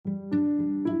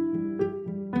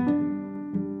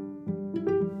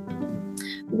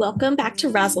welcome back to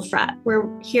Razzlefrat. We're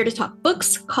here to talk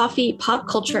books, coffee, pop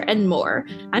culture, and more.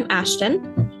 I'm Ashton.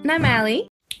 And I'm Allie.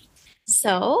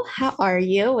 So, how are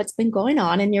you? What's been going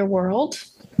on in your world?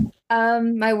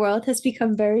 My world has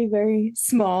become very, very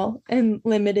small and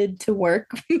limited to work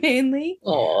mainly.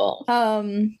 Oh.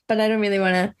 But I don't really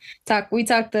want to talk. We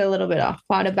talked a little bit off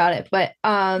pod about it, but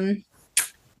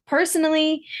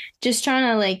personally, just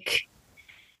trying to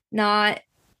not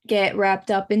get wrapped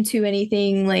up into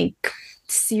anything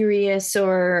serious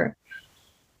or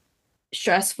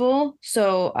stressful.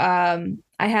 So I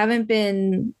haven't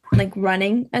been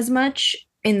running as much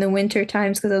in the winter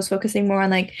times because I was focusing more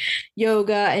on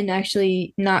yoga and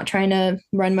actually not trying to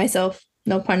run myself,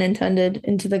 no pun intended,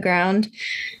 into the ground.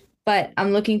 But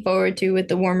I'm looking forward to, with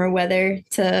the warmer weather,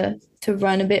 to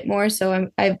run a bit more. So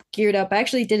I've geared up. I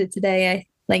actually did it today. I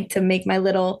like to make my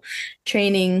little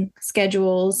training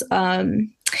schedules.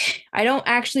 I don't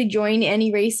actually join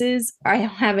any races. I don't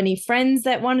have any friends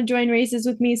that want to join races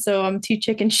with me, so I'm too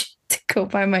chicken shit to go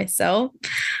by myself.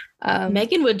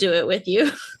 Megan would do it with you,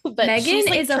 but Megan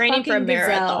she's is training for a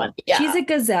marathon. Yeah. She's a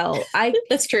gazelle.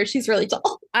 That's true. She's really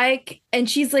tall. And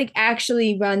she's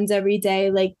actually runs every day.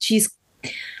 I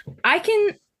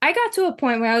got to a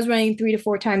point where I was running 3 to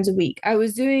 4 times a week. I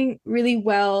was doing really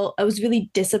well. I was really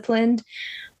disciplined.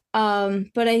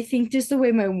 But I think just the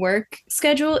way my work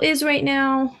schedule is right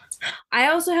now, I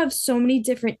also have so many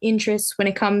different interests when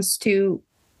it comes to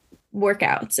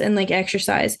workouts and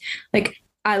exercise.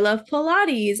 I love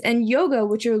Pilates and yoga,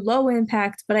 which are low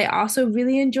impact, but I also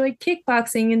really enjoy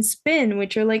kickboxing and spin,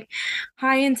 which are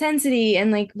high intensity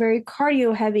and very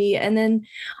cardio heavy. And then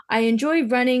I enjoy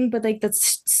running, but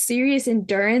that's serious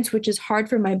endurance, which is hard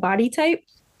for my body type.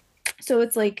 So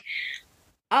it's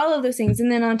all of those things.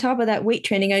 And then on top of that, weight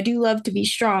training, I do love to be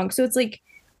strong. So it's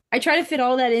I try to fit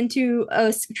all that into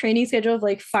a training schedule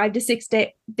of 5 to 6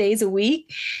 days a week.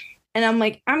 And I'm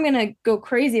I'm going to go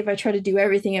crazy if I try to do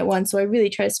everything at once. So I really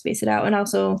try to space it out. And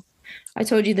also, I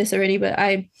told you this already, but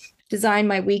I design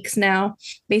my weeks now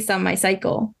based on my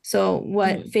cycle. So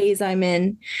what phase I'm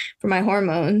in for my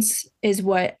hormones is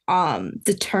what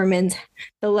determines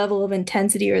the level of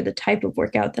intensity or the type of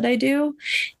workout that I do.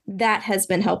 That has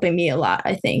been helping me a lot,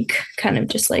 I think, kind of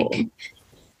just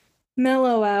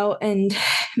mellow out and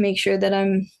make sure that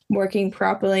I'm working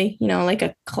properly, like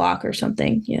a clock or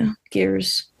something,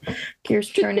 gears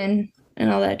turning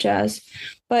and all that jazz.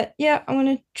 But yeah, I'm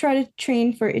going to try to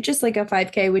train for it, just a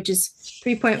 5K, which is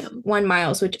 3.1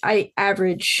 miles, which I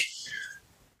average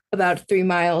about 3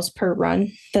 miles per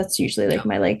run. That's usually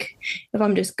my if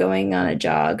I'm just going on a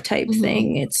jog type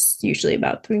thing, it's usually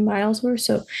about 3 miles worth.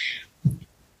 So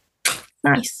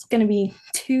not going to be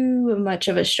too much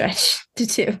of a stretch to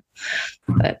do.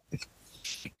 But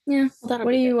yeah, what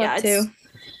are you up to?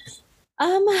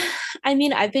 I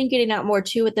mean, I've been getting out more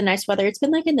too with the nice weather. It's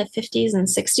been in the 50s and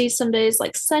 60s some days,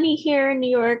 sunny here in New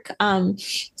York.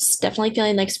 It's definitely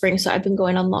feeling like spring. So I've been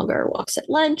going on longer walks at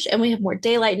lunch, and we have more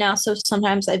daylight now. So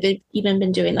sometimes I've even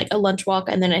been doing a lunch walk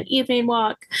and then an evening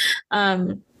walk.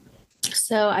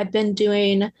 So I've been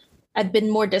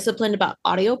more disciplined about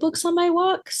audiobooks on my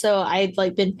walk. So I've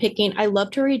been picking, I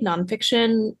love to read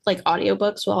nonfiction,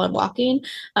 audiobooks while I'm walking.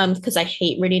 Because I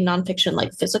hate reading nonfiction,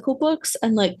 physical books.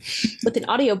 And with an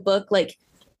audiobook,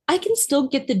 I can still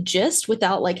get the gist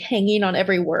without hanging on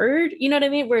every word. You know what I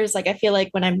mean? Whereas I feel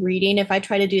when I'm reading, if I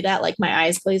try to do that, my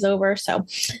eyes glaze over. So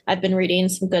I've been reading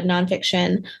some good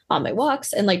nonfiction on my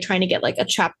walks and trying to get a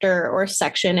chapter or a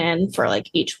section in for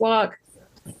each walk.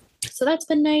 So that's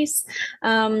been nice.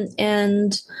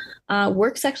 And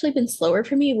work's actually been slower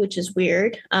for me, which is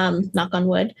weird, knock on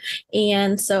wood.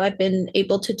 And so I've been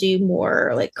able to do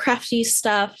more crafty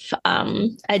stuff.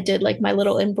 I did my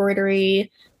little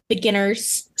embroidery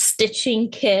beginner's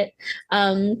stitching kit.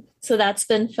 So that's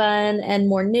been fun, and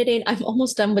more knitting. I'm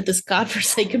almost done with this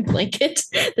godforsaken blanket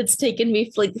that's taken me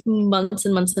for months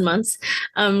and months and months.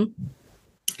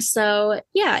 So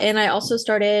yeah, and I also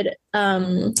started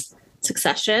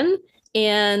Succession,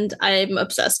 and I'm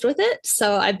obsessed with it.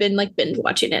 So I've been binge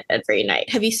watching it every night.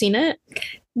 Have you seen it?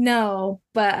 No,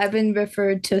 but I've been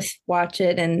referred to watch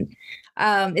it, and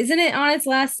isn't it on its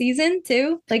last season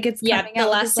too? It's coming out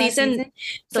last season.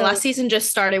 The last season just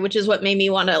started, which is what made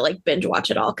me want to binge watch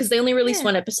it all, because they only release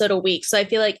one episode a week. So I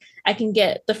feel I can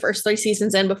get the first 3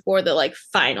 seasons in before the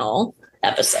final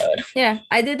episode. Yeah,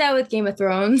 I did that with Game of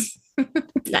Thrones.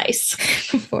 Nice.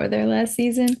 For their last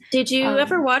season. Did you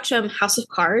ever watch House of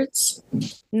Cards?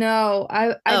 No,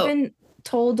 I've been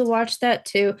told to watch that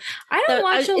too. I don't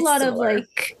watch a lot of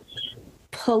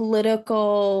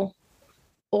political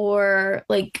or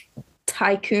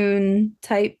tycoon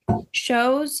type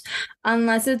shows,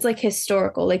 unless it's like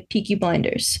historical, like Peaky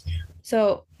Blinders.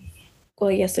 So, well,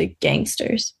 I guess like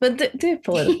gangsters, but they're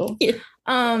political. Yeah,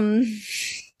 Um,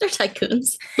 they're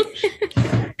tycoons.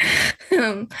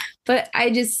 but I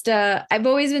just I've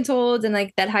always been told, and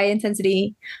like that high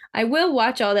intensity, I will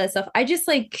watch all that stuff. I just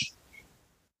like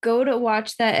go to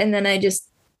watch that and then I just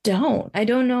don't. I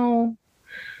don't know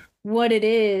what it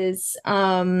is.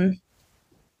 That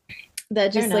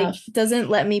just like doesn't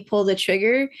let me pull the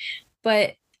trigger.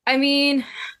 But I mean,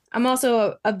 I'm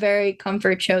also a very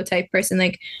comfort show type person.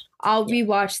 Like I'll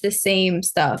rewatch the same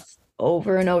stuff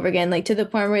over and over again, like to the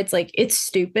point where it's like it's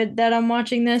stupid that I'm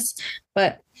watching this.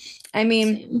 But I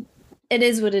mean, it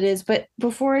is what it is. But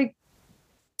before I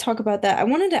talk about that, I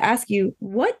wanted to ask you,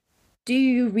 what do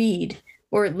you read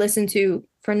or listen to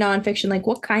for nonfiction? Like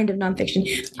what kind of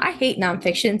nonfiction? I hate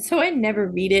nonfiction, so I never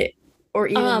read it or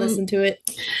even listen to it.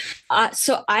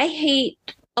 So I hate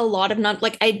a lot of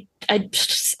I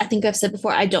think I've said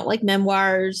before, I don't like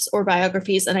memoirs or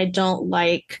biographies, and I don't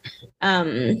like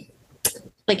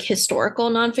historical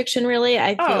nonfiction really.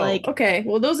 I feel like okay.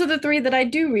 Well, those are the three that I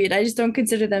do read. I just don't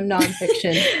consider them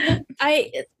nonfiction.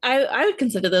 I would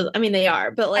consider those. I mean, they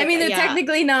are, but like I mean, they're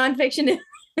technically nonfiction.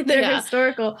 They're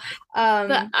historical.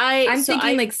 But I'm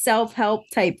thinking like self-help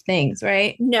type things,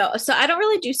 right? No, so I don't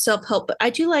really do self-help, but I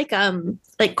do like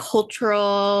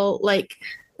cultural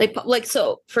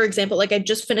so for example, like I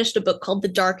just finished a book called The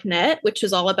Dark Net, which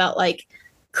is all about like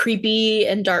creepy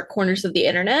and dark corners of the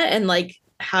internet and like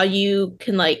how you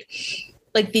can like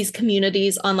these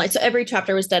communities online. So every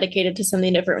chapter was dedicated to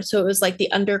something different. So it was like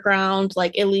the underground,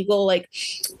 like illegal, like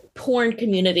porn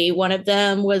community. One of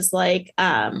them was like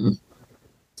how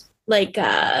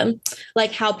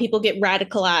people get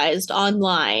radicalized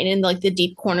online in like the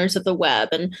deep corners of the web,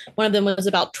 and one of them was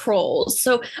about trolls.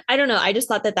 So I don't know, I just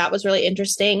thought that was really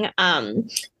interesting,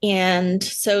 and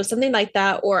so something like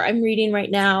that. Or I'm reading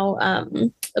right now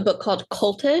a book called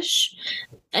Cultish,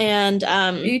 and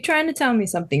are you trying to tell me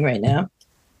something right now?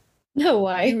 No,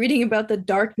 why? You're reading about the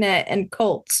dark net and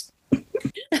cults.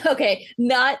 Okay,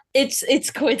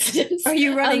 it's coincidence. Are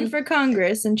you running for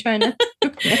Congress and trying to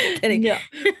kidding. No.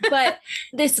 But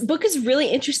this book is really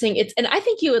interesting. And I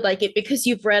think you would like it because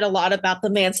you've read a lot about the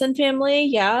Manson family.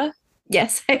 Yeah.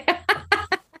 Yes.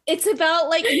 It's about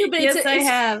like yes, I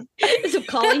have. It's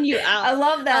calling you out. I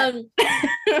love that.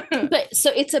 But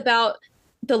so it's about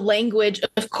the language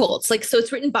of cults. Like, so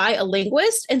it's written by a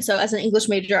linguist. And so as an English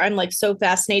major, I'm like so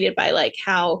fascinated by like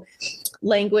how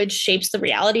language shapes the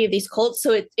reality of these cults.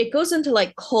 So it goes into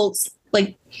like cults,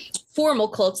 like formal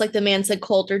cults, like the Manson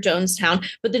cult or Jonestown,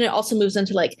 but then it also moves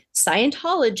into like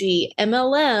Scientology,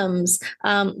 MLMs,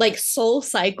 like Soul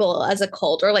Cycle as a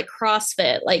cult, or like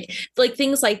CrossFit, like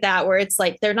things like that, where it's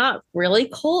like they're not really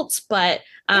cults, but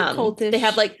they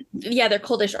have like, yeah, they're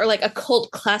cultish, or like a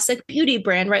cult classic beauty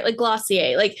brand, right? Like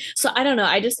Glossier. Like, so I don't know.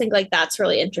 I just think like that's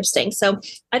really interesting. So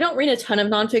I don't read a ton of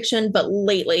nonfiction, but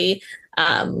lately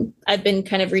I've been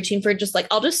kind of reaching for just like,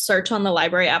 I'll just search on the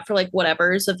library app for like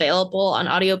whatever's available on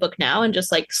audiobook now and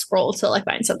just like scroll till I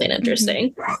find something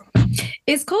interesting.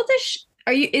 Is Cultish,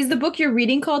 is the book you're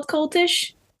reading called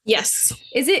Cultish? Yes.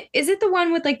 Is it the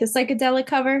one with like the psychedelic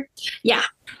cover? Yeah.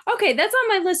 Okay, that's on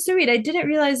my list to read. I didn't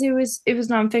realize it was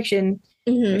nonfiction,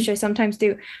 which I sometimes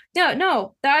do.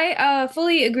 No, I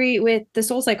fully agree with the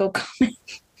Soul Cycle comment.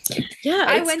 Yeah,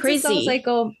 I went crazy. To Soul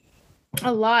Cycle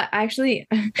a lot, actually.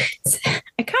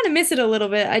 I kind of miss it a little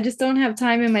bit. I just don't have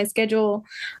time in my schedule.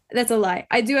 That's a lie.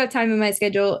 I do have time in my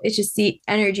schedule. It's just the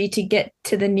energy to get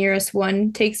to the nearest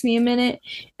one takes me a minute.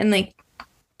 And like,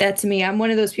 that's me. I'm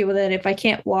one of those people that if I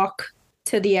can't walk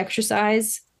to the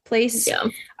exercise place,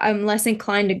 I'm less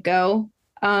inclined to go.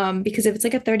 Because if it's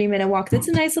like a 30-minute walk, that's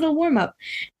a nice little warm up.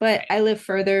 But I live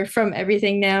further from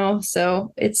everything now.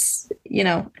 So it's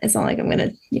not like I'm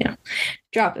going to,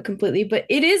 drop it completely. But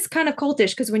it is kind of cultish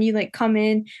because when you like come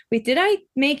in, wait, did I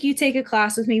make you take a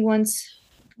class with me once?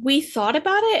 We thought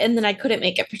about it and then I couldn't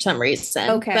make it for some reason.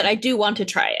 Okay. But I do want to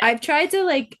try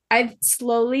it. I've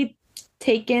slowly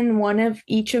taken one of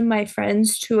each of my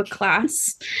friends to a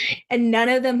class and none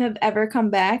of them have ever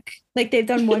come back. Like they've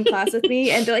done one class with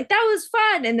me and they're like, that was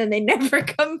fun. And then they never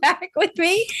come back with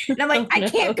me. And I'm like, I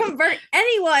can't convert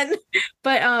anyone.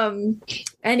 But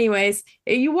anyways,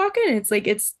 you walk in, it's like,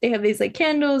 they have these like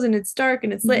candles and it's dark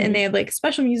and it's lit and they have like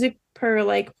special music per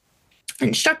like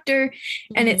instructor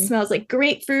and it smells like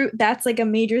grapefruit. That's like a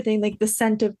major thing. Like the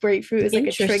scent of grapefruit is like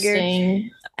a trigger.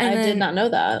 And I did not know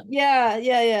that.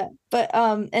 Yeah. But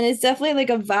and it's definitely like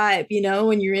a vibe,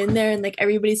 when you're in there and like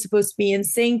everybody's supposed to be in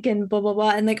sync and blah blah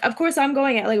blah. And like of course I'm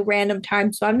going at like random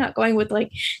times, so I'm not going with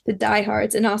like the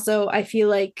diehards. And also I feel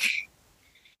like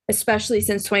especially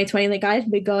since 2020. Like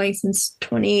I've been going since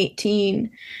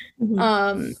 2018.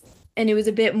 Mhm. And it was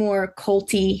a bit more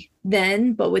culty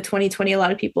then, but with 2020, a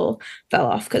lot of people fell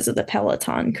off because of the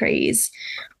Peloton craze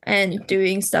and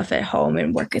doing stuff at home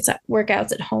and workouts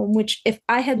at home, which if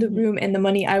I had the Mhm. room and the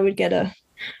money, I would get a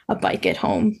bike at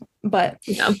home. But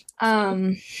Yeah.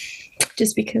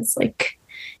 just because like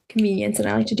convenience and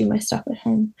I like to do my stuff at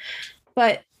home.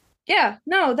 But yeah,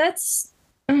 no, that's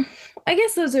I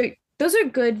guess those are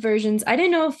good versions. I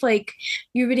didn't know if like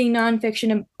you're reading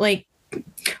nonfiction like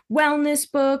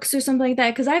wellness books or something like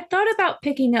that because I've thought about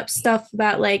picking up stuff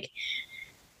about like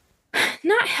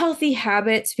not healthy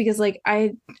habits because like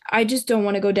I just don't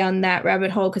want to go down that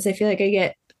rabbit hole because I feel like I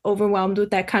get overwhelmed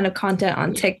with that kind of content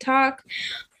on TikTok.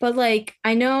 But like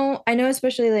I know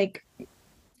especially like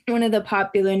one of the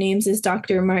popular names is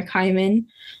Dr. Mark Hyman,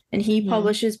 and he Mhm.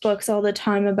 publishes books all the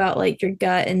time about like your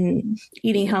gut and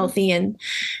eating healthy and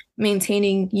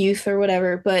maintaining youth or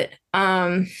whatever. But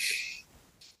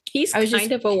He's I was kind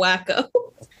just of a wacko.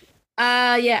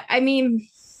 yeah, I mean,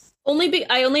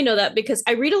 I only know that because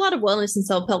I read a lot of wellness and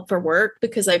self-help for work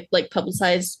because I like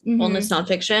publicize wellness mhm,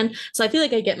 nonfiction. So I feel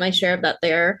like I get my share of that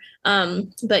there.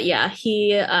 But yeah,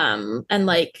 he and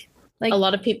like a like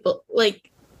lot of people like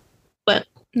but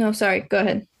no, sorry, go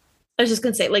ahead. I was just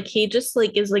gonna say like he just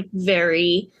like is like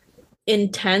very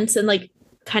intense and like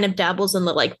kind of dabbles in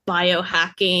the like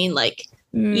biohacking like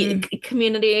Mm,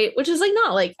 community, which is like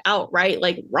not like outright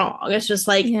like wrong. It's just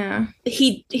like yeah.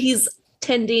 he's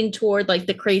tending toward like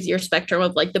the crazier spectrum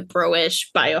of like the bro-ish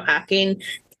biohacking.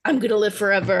 I'm gonna live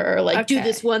forever, or like do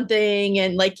this Okay. one thing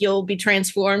and like you'll be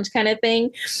transformed kind of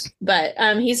thing. But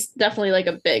he's definitely like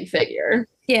a big figure.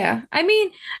 Yeah. I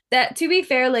mean, that to be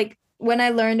fair, like when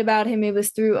I learned about him, it was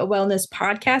through a wellness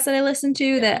podcast that I listened to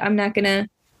Yeah. that I'm not gonna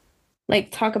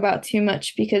like talk about too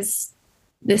much because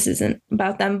this isn't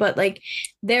about them, but like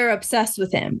they're obsessed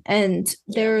with him and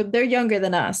Yeah. they're younger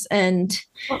than us. And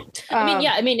I mean, um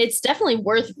yeah, I mean it's definitely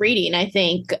worth reading. I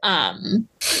think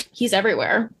he's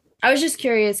everywhere. I was just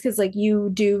curious because like you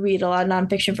do read a lot of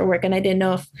nonfiction for work, and I didn't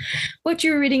know if what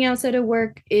you're reading outside of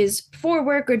work is for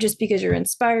work or just because you're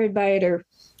inspired by it or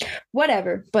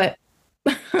whatever. But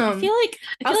I um feel like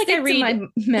I I'll feel like I stick to read my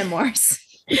memoirs.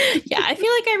 yeah, I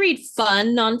feel like I read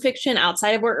fun nonfiction outside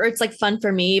of work, or it's like fun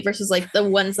for me versus like the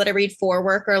ones that I read for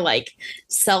work are like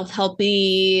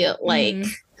self-helpy, like Mm,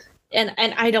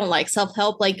 and I don't like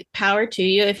self-help, like power to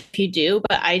you if you do,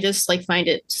 but I just like find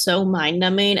it so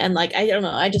mind-numbing and like I don't know,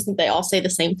 I just think they all say the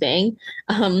same thing.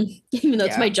 Even though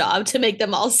it's my yeah. job to make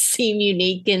them all seem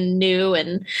unique and new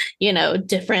and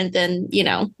different than,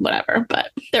 whatever,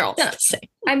 but they're all No, the same.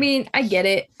 I mean, I get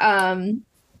it.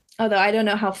 Although I don't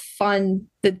know how fun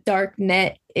the dark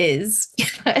net is.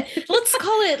 But Let's call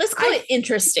I it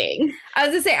interesting. I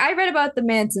was gonna say I read about the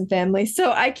Manson family,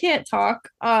 so I can't talk.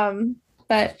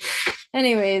 But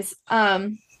anyways,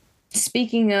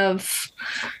 speaking of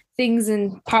things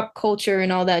in pop culture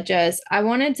and all that jazz, I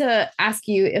wanted to ask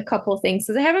you a couple of things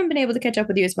because I haven't been able to catch up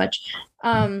with you as much.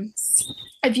 Um,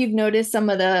 if you've noticed some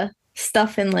of the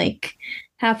stuff in like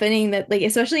happening that like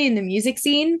especially in the music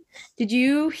scene, did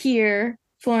you hear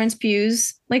Florence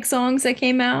Pugh's like songs that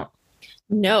came out?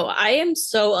 No, I am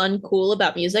so uncool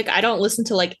about music. I don't listen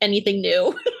to like anything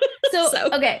new. So So,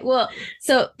 okay, well,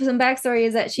 so some backstory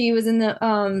is that she was in the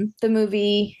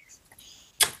movie.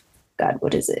 God,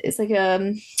 what is it? It's like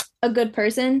a good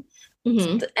person,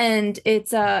 mhm. and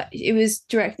it was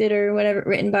directed or whatever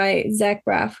written by Zach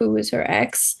Braff, who was her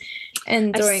ex,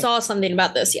 and I during saw something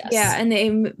about this. yeah, Yes. and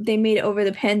they made it over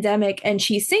the pandemic, and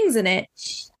she sings in it,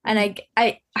 and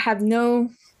I have no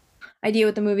idea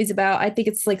what the movie's about. I think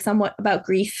it's like somewhat about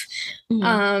grief,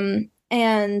 Mhm.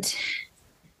 and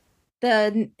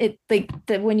the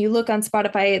when you look on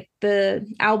Spotify, the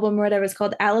album or whatever is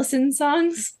called Allison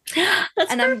Songs,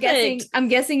 That's and perfect. I'm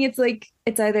guessing it's like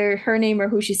it's either her name or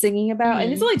who she's singing about,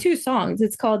 and it's Mhm. only two songs.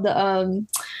 It's called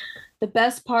the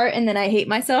best part, and then I hate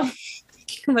myself,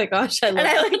 Oh my gosh, I and love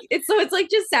I that. like it's so it's like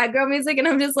just sad girl music, and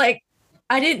I'm just like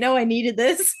I didn't know I needed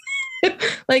this. We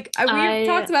talked I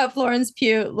about Florence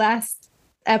Pugh last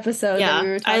episode that we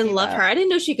yeah, were I talking love her. about. I didn't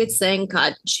know she could sing.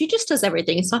 God, she just does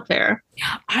everything. It's not fair.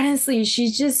 Honestly,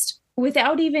 she's just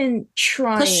without even Plus,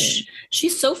 trying.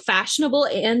 she's so fashionable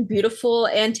and beautiful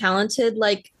and talented.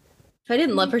 Like, if I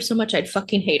didn't love her so much, I'd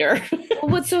fucking hate her.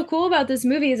 Well, what's so cool about this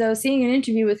movie is I was seeing an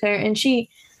interview with her, and she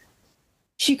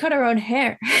cut her own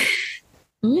hair.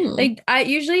 Mm. Like I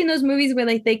usually in those movies where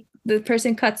like the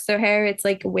person cuts their hair, it's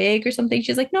like a wig or something.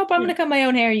 She's like, nope, I'm Yeah, gonna cut my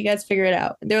own hair. You guys figure it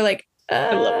out. And they're like,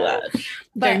 I love that.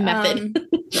 Very but method.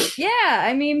 yeah,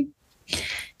 I mean,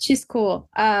 she's cool.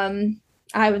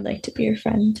 I would like to be her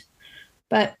friend,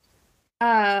 but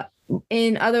Uh,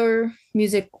 in other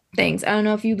music things, I don't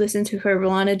know if you listen to her,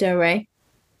 Lana Del Rey.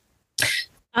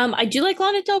 I do like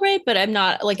Lana Del Rey, but I'm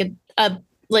not like a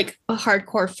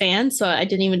hardcore fan, so I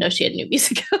didn't even know she had new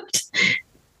music out.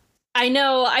 I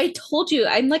know. I told you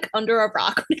I'm like under a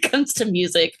rock when it comes to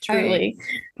music, truly.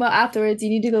 Right. Well, afterwards you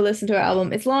need to go listen to her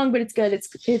album. It's long, but it's good.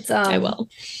 It's I will.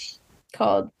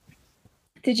 called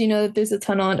Did You Know That There's a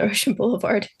Tunnel on Ocean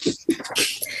Boulevard?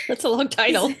 That's a long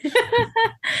title.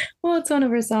 Well, it's one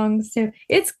of her songs too.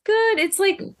 It's good. It's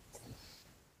like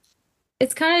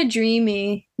it's kind of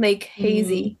dreamy, like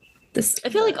hazy. I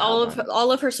feel like all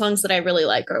of her songs that I really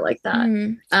like are like that.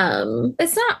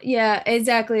 It's not, yeah,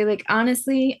 exactly. Like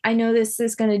honestly, I know this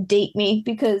is gonna date me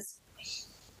because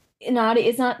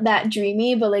it's not that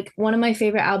dreamy, but like one of my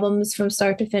favorite albums from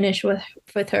start to finish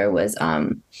with her was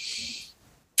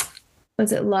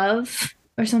it Love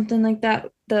or something like that?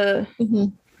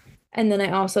 And then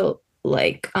I also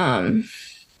like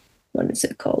what is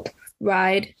it called?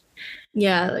 Ride.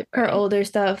 Yeah, like her older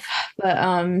stuff, but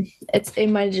it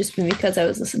might have just been because I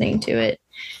was listening to it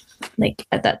like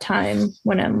at that time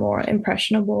when I'm more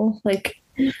impressionable, like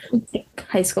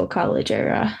high school, college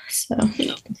era. So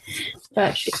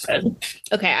but she's good.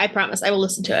 Okay, I promise I will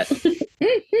listen to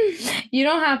it. You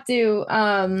don't have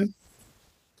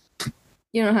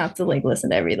to like listen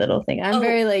to every little thing. I'm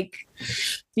very like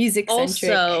music centric.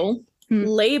 Also,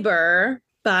 Labor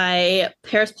by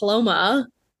Paris Paloma.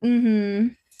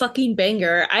 Fucking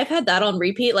banger. I've had that on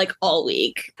repeat like all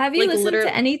week. Have you listened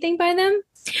to anything by them?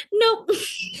 Nope.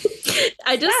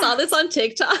 I just saw this on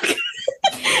TikTok.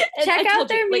 Check out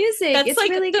their music. That's it's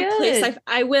like really the good. Place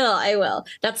I will.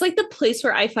 That's like the place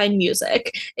where I find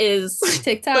music is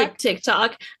TikTok. Like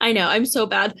TikTok. I know, I'm so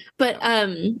bad. But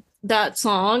that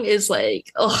song is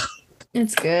like, oh,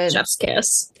 it's good. Chef's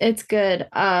kiss. It's good.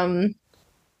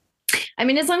 I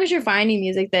mean, as long as you're finding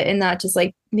music that and not just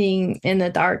like being in the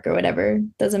dark or whatever,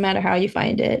 doesn't matter how you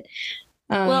find it.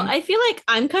 Well, I feel like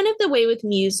I'm kind of the way with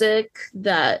music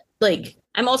that like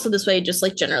I'm also this way just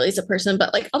like generally as a person,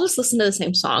 but like I'll just listen to the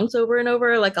same songs over and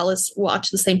over. Like I'll just watch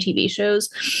the same TV shows.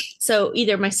 So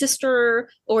either my sister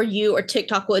or you or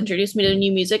TikTok will introduce me to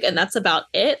new music and that's about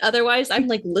it. Otherwise, I'm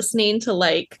like listening to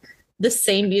like the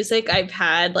same music I've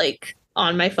had like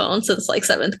on my phone since like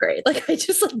 7th grade. Like I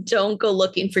just like don't go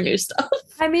looking for new stuff.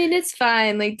 I mean, it's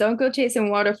fine. Like don't go chasing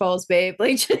waterfalls, babe.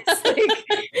 Like just like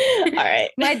all right.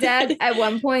 My dad at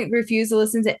one point refused to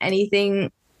listen to anything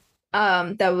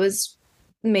that was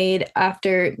made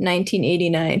after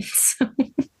 1989. So.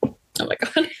 Oh my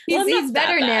god. He's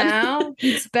better now.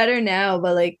 He's better now,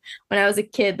 but like when I was a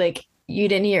kid, like you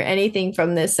didn't hear anything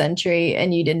from this century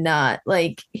and you did not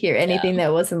like hear anything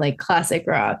that wasn't like classic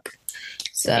rock.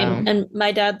 So and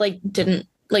my dad like didn't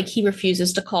like he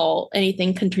refuses to call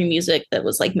anything country music that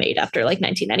was like made after like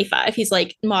 1995. He's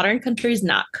like modern country is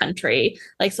not country.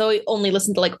 Like so he only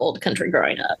listened to like old country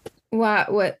growing up.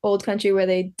 What old country where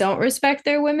they don't respect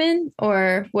their women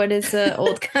or what is the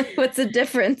old what's the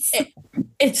difference?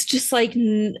 It's just like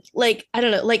I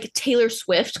don't know, like Taylor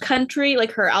Swift country,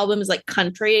 like her album is like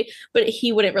country, but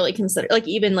he wouldn't really consider like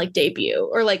even like debut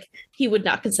or like he would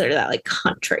not consider that like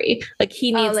country. Like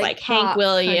he needs like Hank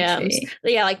Williams.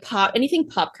 Country. Yeah, like pop, anything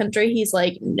pop country. He's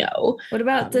like, no. What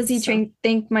about does he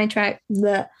think my track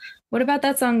what about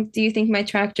that song, Do You Think My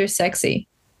Tractor's Sexy?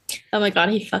 Oh my god,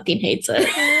 he fucking hates it.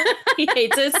 He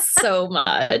hates it so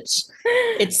much.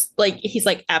 It's like he's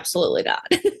like absolutely not.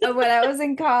 When I was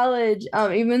in college,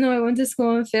 even though I went to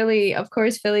school in Philly, of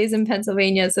course Philly's in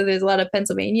Pennsylvania, so there's a lot of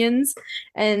Pennsylvanians,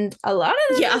 and a lot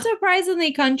of them are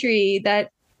surprisingly country.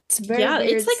 It's very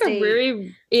it's like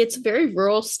state. It's a very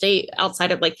rural state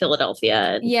outside of like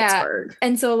Philadelphia and Pittsburgh.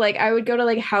 And so like I would go to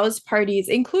like house parties,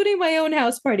 including my own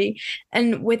house party,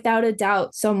 and without a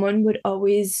doubt, someone would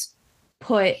always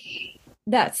put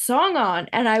that song on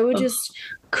and I would just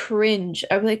cringe.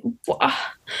 I'd be like,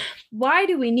 why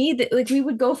do we need that? Like we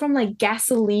would go from like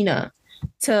Gasolina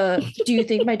to Do You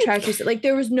Think My Tractor's like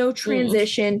there was no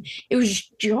transition. It was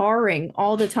jarring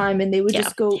all the time and they would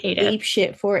just go ape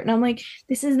shit for it. And I'm like,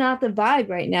 this is not the vibe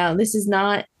right now. This is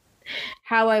not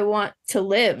how I want to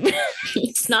live.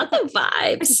 It's not the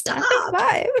vibe. Stop. Not the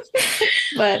vibe.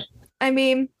 But I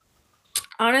mean,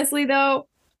 honestly though,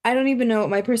 I don't even know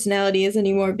what my personality is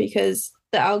anymore because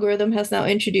the algorithm has now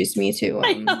introduced me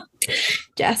to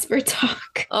Jasper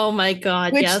Talk. Oh my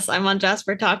god, yes, I'm on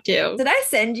Jasper Talk too. Did I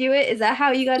send you it? Is that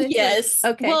how you got into it?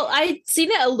 Okay. Well, I'd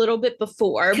seen it a little bit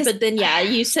before, but then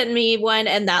you sent me one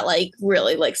and that like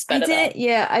really like sped it up.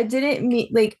 Yeah, I didn't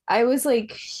meet like I was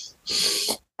like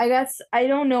I guess I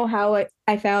don't know how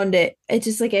I found it. It's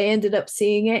just like I ended up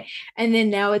seeing it and then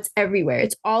now it's everywhere.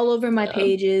 It's all over my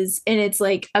pages and it's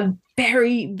like a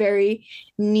very, very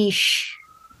niche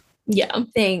Yeah.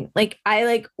 thing. Like I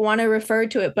like want to refer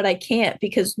to it, but I can't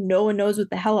because no one knows what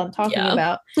the hell I'm talking Yeah.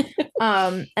 about.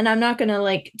 And I'm not gonna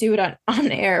like do it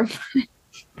on air.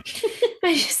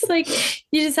 I just like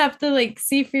you just have to like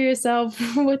see for yourself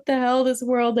what the hell this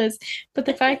world is. But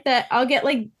the fact that I'll get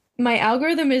like my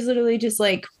algorithm is literally just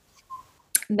like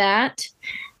that.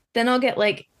 Then I'll get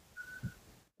like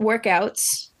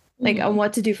workouts, like on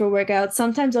what to do for workouts.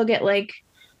 Sometimes I'll get like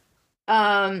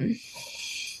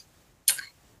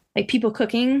people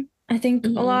cooking, I think a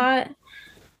lot.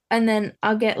 And then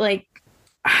I'll get like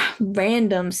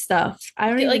random stuff. I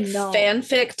don't Get, even like know.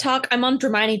 fanfic talk. I'm on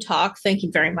Dramini Talk. Thank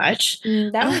you very much.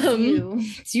 That was you.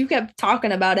 You kept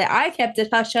talking about it. I kept it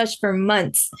hush hush for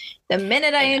months. The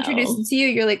minute I introduced it to you,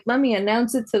 you're like, let me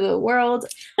announce it to the world,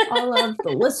 all of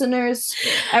the listeners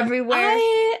everywhere.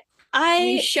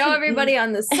 I show everybody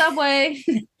on the subway.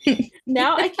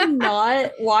 Now I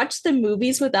cannot watch the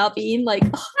movies without being like,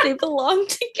 oh, they belong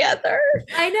together.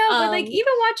 I know, but like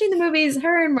even watching the movies,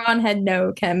 her and Ron had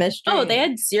no chemistry. Oh, they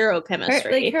had zero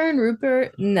chemistry. Her and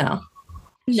Rupert, no.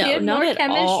 She had not more at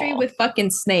chemistry all. with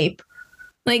fucking Snape.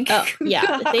 Like, oh yeah,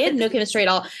 God. They had no chemistry at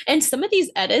all. And some of these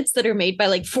edits that are made by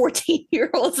like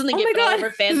 14-year-olds and they get all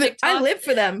over fanfic. I live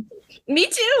for them. Me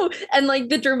too. And like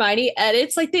the Dramini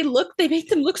edits, like they make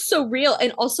them look so real.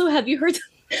 And also, have you heard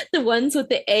the ones with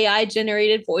the AI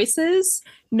generated voices?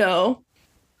 No.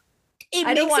 It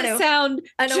makes it sound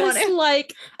just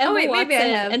like Emma Watson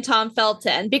and Tom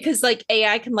Felton because like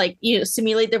AI can like,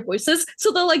 simulate their voices.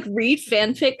 So they'll like read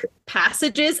fanfic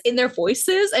passages in their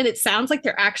voices and it sounds like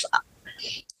they're actually...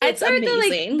 It's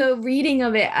amazing. The reading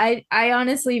of it. I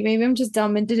honestly, maybe I'm just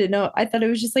dumb and didn't know. I thought it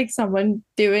was just like someone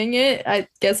doing it. I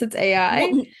guess it's AI.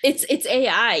 Well, it's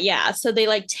AI, yeah. So they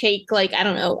like take like, I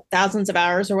don't know, thousands of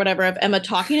hours or whatever of Emma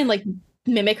talking and like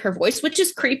mimic her voice, which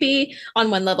is creepy on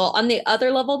one level. On the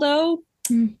other level though,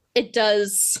 it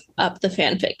does up the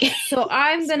fanfic. So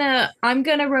I'm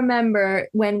gonna remember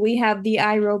when we have the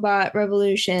iRobot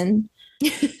revolution,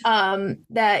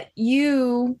 that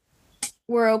you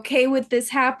were okay with this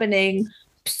happening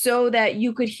so that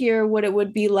you could hear what it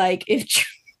would be like if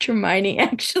Hermione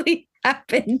actually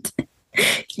happened.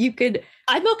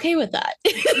 I'm okay with that.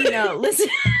 Listen.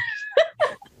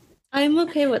 I'm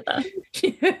okay with that.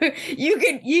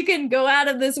 You can go out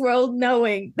of this world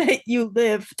knowing that you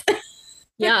lived.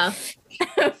 Yeah.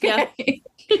 Okay.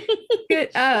 Yeah. Good.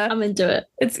 I'm into it.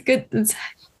 It's good. It's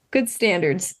good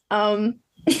standards. Do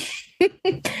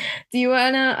you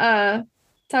wanna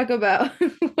talk about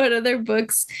what other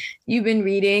books you've been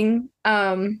reading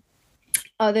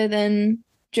other than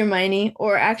Hermione?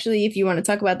 Or actually, if you want to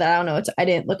talk about that, I don't know. I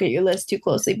didn't look at your list too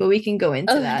closely, but we can go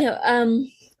into that.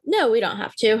 No, we don't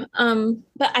have to.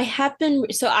 But I have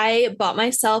been. So I bought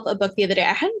myself a book the other day.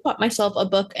 I hadn't bought myself a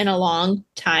book in a long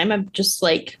time. I'm just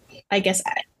like, I guess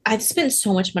I've spent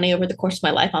so much money over the course of my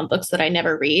life on books that I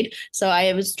never read. So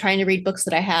I was trying to read books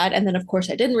that I had. And then, of course,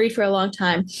 I didn't read for a long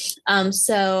time.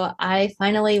 So I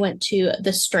finally went to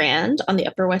the Strand on the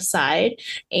Upper West Side.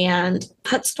 And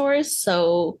that store is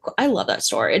so, I love that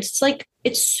store. It's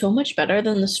so much better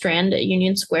than the Strand at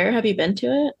Union Square. Have you been to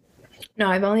it? No,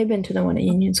 I've only been to the one at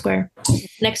Union Square.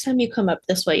 Next time you come up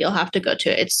this way, you'll have to go to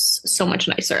it. It's so much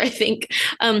nicer, I think.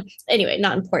 Anyway,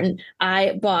 not important.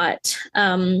 I bought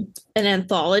an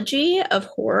anthology of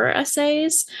horror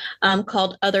essays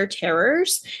called Other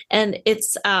Terrors. And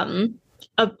it's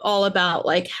all about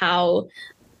like how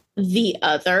the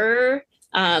other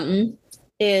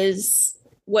is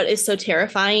what is so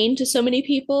terrifying to so many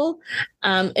people.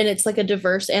 And it's like a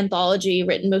diverse anthology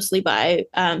written mostly by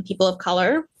people of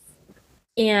color.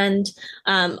 And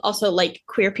also like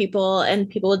queer people and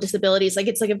people with disabilities. Like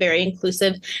it's like a very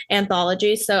inclusive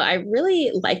anthology. So I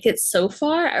really like it so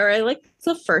far, or I like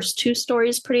the first two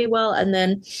stories pretty well. And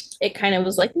then it kind of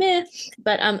was like, meh.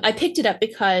 But I picked it up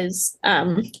because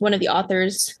one of the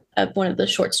authors of one of the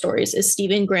short stories is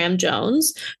Stephen Graham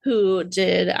Jones, who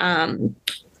did, oh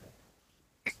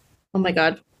my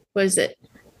God, what is it?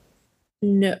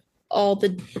 No. Oh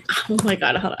my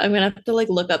God, I'm gonna have to like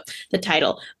look up the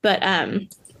title, but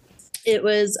it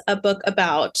was a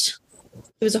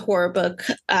horror book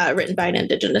written by an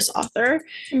Indigenous author.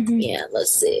 Yeah,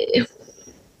 let's see,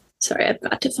 sorry, I've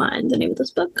got to find the name of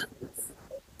this book.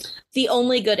 The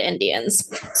Only Good Indians.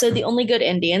 So The Only Good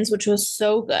Indians, which was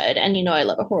so good, and I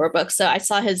love a horror book, so I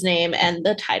saw his name and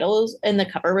the titles and the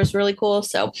cover was really cool,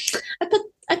 so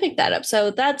I picked that up.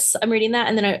 So I'm reading that.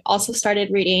 And then I also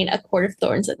started reading A Court of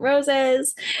Thorns and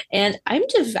Roses. And I'm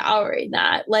devouring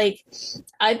that. Like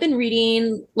I've been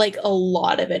reading like a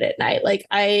lot of it at night. Like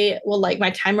I will like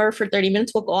my timer for 30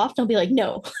 minutes will go off and I'll be like,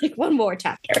 no, like one more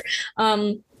chapter.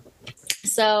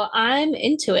 So I'm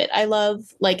into it. I love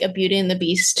like a Beauty and the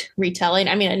Beast retelling.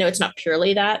 I mean, I know it's not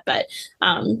purely that, but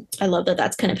I love that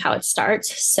that's kind of how it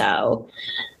starts. So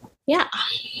yeah.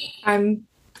 I'm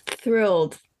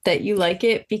thrilled that you like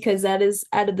it because that is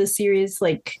out of the series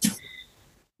like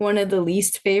one of the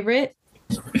least favorite.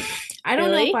 I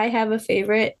don't know if Really? I have a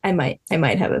favorite. I might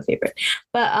have a favorite.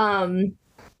 But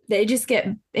they just get,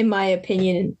 in my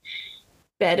opinion,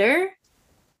 better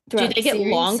Do throughout they the get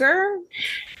series. longer?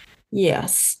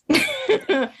 Yes.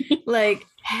 Like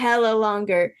hella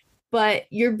longer. But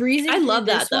you're I breezing through love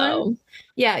that this one. though.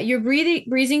 Yeah, you're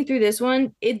breezing through this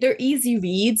one. They're easy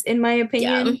reads, in my Yeah.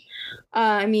 opinion.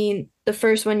 I mean, the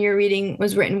first one you're reading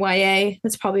was written YA.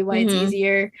 That's probably why it's Hmm.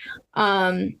 easier.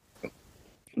 Um,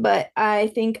 but I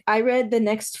think I read the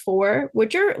next four,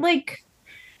 which are like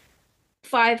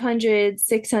 500,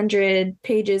 600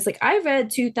 pages. Like I read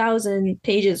 2,000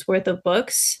 pages worth of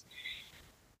books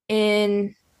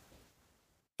in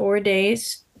 4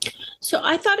 days. So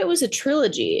I thought it was a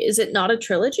trilogy. Is it not a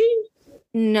trilogy?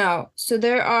 No. So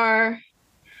there are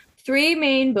three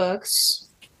main books.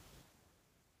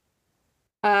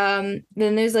 Then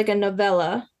there's like a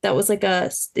novella that was like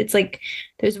it's like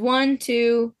there's 1,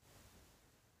 2,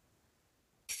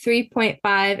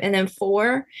 3.5, and then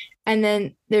 4. And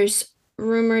then there's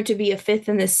rumored to be a fifth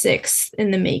and the sixth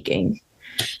in the making.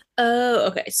 Oh,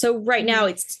 okay. So right now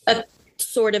it's a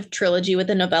sort of trilogy with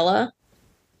a novella.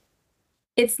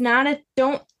 It's not a,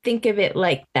 don't think of it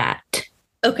like that.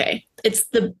 Okay. It's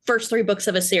the first three books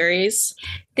of a series.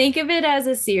 Think of it as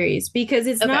a series because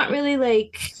it's not Okay. really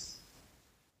like,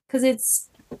 because it's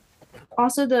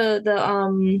also the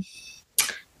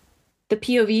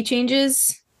POV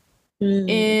changes Mm.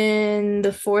 in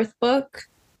the fourth book.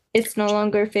 It's no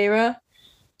longer Feyre.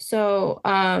 So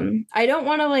I don't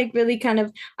want to like really kind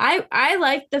of, I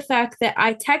like the fact that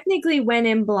I technically went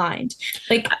in blind.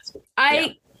 Like Yeah.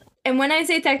 I and when I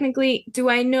say technically, do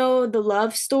I know the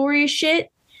love story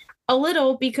shit? A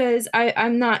little because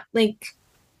I'm not like,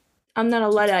 I'm not a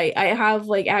Luddite. I have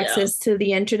like Yeah. access to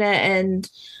the internet and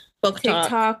Book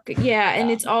talk. TikTok. Yeah, and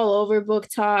Yeah. it's all over Book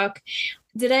Talk.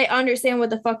 Did I understand what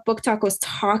the fuck Book Talk was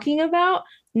talking about?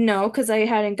 No, because I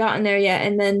hadn't gotten there yet.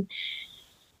 And then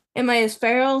am I as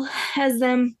feral as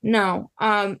them? No.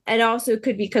 It also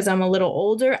could be because I'm a little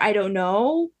older. I don't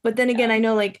know. But then again, Yeah. I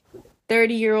know like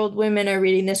 30-year-old women are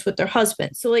reading this with their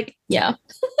husbands. So like Yeah.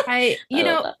 I, I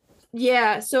love that.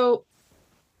 yeah, so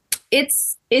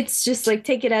it's just like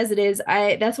take it as it is.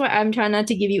 That's why I'm trying not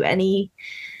to give you any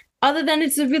other than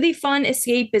it's a really fun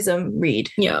escapism read.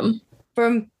 Yeah.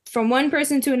 From one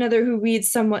person to another who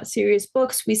reads somewhat serious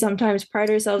books, we sometimes pride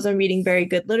ourselves on reading very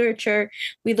good literature.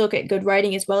 We look at good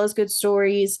writing as well as good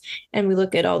stories, and we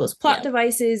look at all those plot Yeah.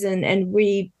 devices and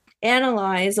we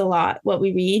analyze a lot what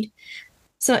we read.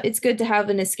 So it's good to have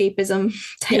an escapism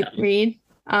type Yeah. read.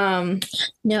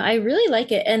 No, I really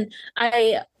like it. And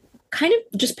I kind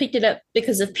of just picked it up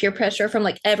because of peer pressure from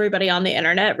like everybody on the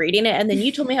internet reading it. And then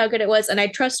you told me how good it was. And I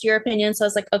trust your opinion. So I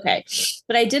was like, okay.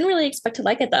 But I didn't really expect to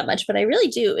like it that much, but I really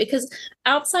do because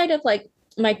outside of like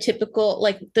my typical,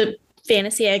 like the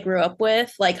fantasy I grew up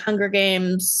with, like Hunger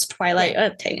Games, Twilight,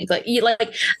 technically,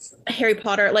 like Harry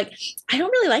Potter, like I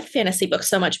don't really like fantasy books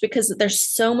so much because there's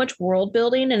so much world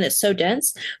building and it's so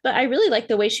dense. But I really like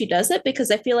the way she does it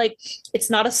because I feel like it's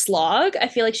not a slog. I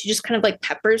feel like she just kind of like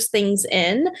peppers things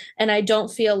in, and I don't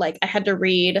feel like I had to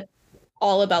read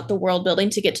all about the world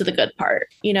building to get to the good part,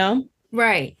 you know?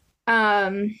 Right.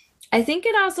 I think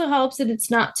it also helps that it's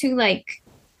not too like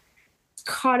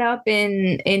caught up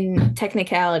in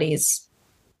technicalities.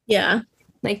 Yeah.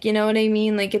 Like, you know what I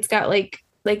mean? Like it's got like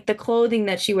the clothing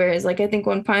that she wears. Like I think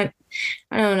one point,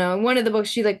 I don't know, in one of the books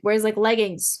she like wears like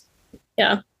leggings.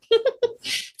 Yeah.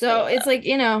 So it's like,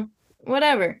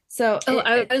 whatever. So Oh,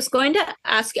 I was going to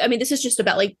ask, I mean, this is just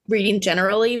about like reading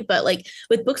generally, but like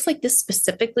with books like this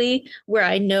specifically, where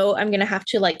I know I'm going to have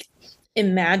to like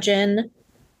imagine,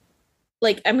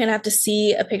 like, I'm going to have to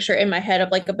see a picture in my head of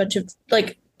like a bunch of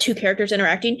like two characters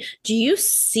interacting. Do you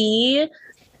see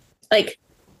like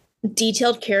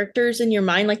detailed characters in your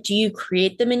mind? Like, do you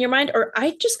create them in your mind? Or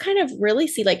I just kind of really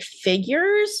see like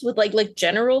figures with like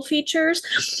general features.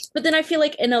 But then I feel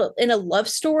like in a love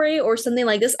story or something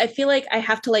like this, I feel like I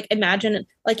have to like imagine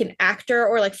like an actor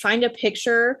or like find a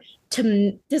picture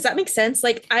to, does that make sense?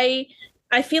 Like I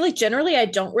feel like generally I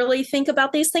don't really think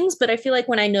about these things, but I feel like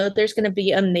when I know there's going to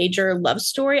be a major love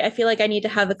story, I feel like I need to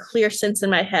have a clear sense in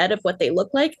my head of what they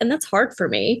look like. And that's hard for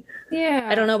me. I don't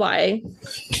yeah. know why.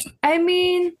 I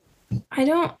mean, I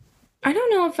don't I don't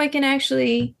know if I can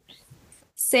actually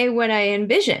say what I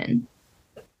envision.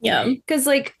 Yeah. Cuz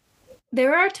like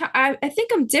there are I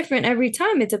think I'm different every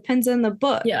time. It depends on the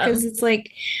book Yeah. because it's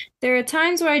like there are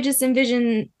times where I just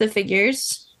envision the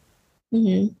figures.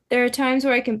 Mm-hmm. There are times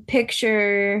where I can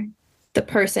picture the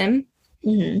person.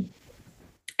 Mm-hmm.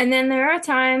 And then there are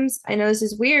times, I know this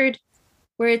is weird,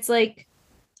 where it's like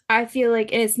I feel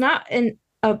like, and it's not in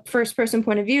a first person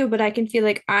point of view, but I can feel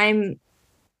like I'm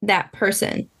that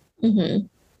person Mm-hmm.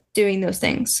 doing those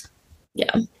things.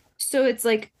 Yeah. So it's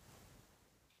like,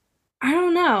 I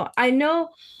don't know. I know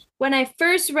when I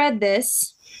first read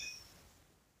this,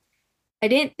 I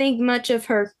didn't think much of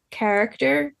her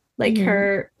character, like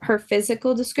Mm-hmm. her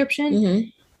physical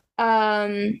description.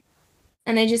 Mm-hmm.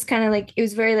 And I just kind of like it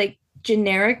was very like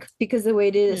generic because the way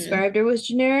they described her was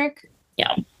generic.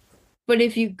 Yeah. But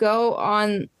if you go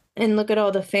on and look at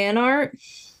all the fan art,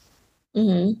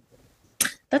 Mm-hmm.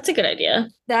 That's a good idea.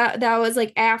 that was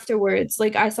like afterwards.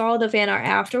 Like I saw the fan art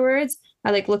afterwards.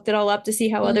 I like looked it all up to see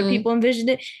how other people envisioned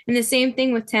it. And the same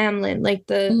thing with Tamlin, like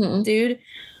the dude.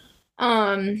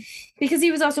 Because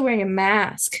he was also wearing a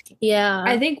mask. Yeah.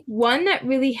 I think one that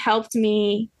really helped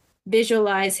me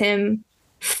visualize him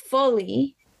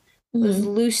fully was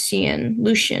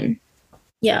Lucian.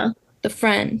 Yeah. The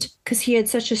friend, because he had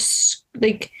such a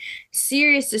like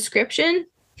serious description.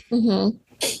 Mm-hmm.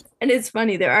 And it's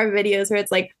funny, there are videos where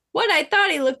it's like what I thought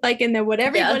he looked like, and then what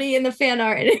everybody in the fan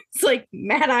art, and it's like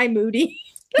Mad Eye Moody.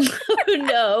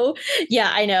 No. Yeah,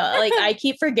 I know. Like I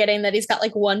keep forgetting that he's got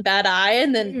like one bad eye,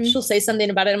 and then she'll say something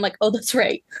about it. I'm like, oh, that's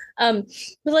right. But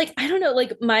like, I don't know,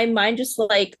 like my mind just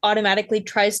like automatically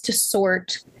tries to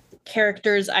sort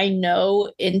characters I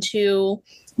know into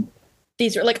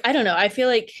these are like, I don't know. I feel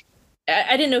like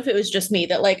I didn't know if it was just me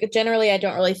that like generally I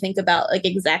don't really think about like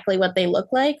exactly what they look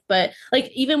like, but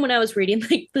like even when I was reading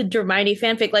like the Hermione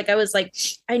fanfic, like I was like,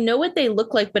 I know what they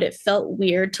look like, but it felt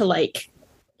weird to like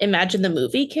imagine the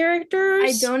movie characters.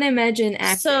 I don't imagine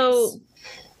actors. So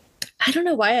I don't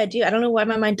know why I do. I don't know why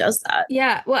my mind does that.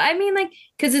 Yeah. Well, I mean, like,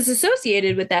 because it's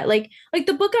associated with that. Like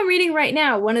the book I'm reading right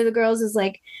now, one of the girls is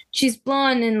like, she's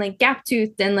blonde and like gap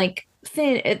toothed and like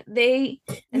thin.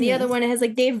 And the other one has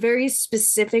like, they have very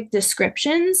specific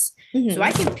descriptions. So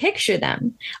I can picture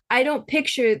them. I don't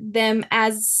picture them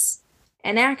as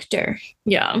an actor.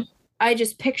 Yeah. I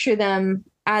just picture them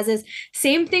as is.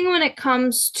 Same thing when it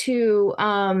comes to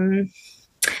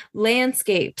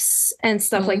landscapes and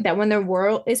stuff like that, when they're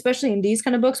world, especially in these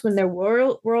kind of books, when they're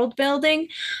world building,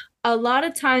 a lot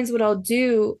of times what I'll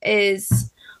do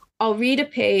is I'll read a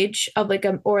page of like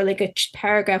a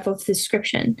paragraph of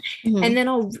description, and then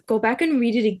I'll go back and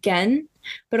read it again,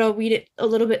 but I'll read it a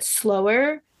little bit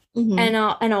slower, and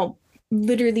I'll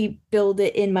literally build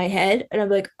it in my head, and I'm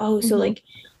like, oh, so like,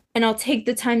 and I'll take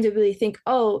the time to really think,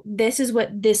 oh, this is what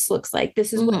this looks like.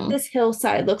 This is what this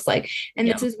hillside looks like. And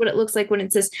this is what it looks like when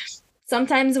it says,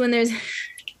 sometimes when there's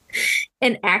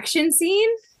an action scene,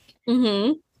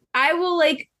 I will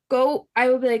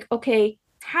be like, okay,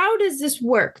 how does this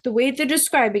work? The way they're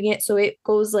describing it. So it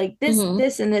goes like this,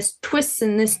 this, and this twists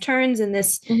and this turns and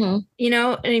this, you know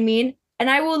what I mean? And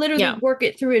I will literally work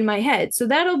it through in my head. So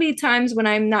that'll be times when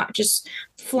I'm not just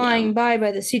flying by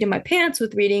the seat of my pants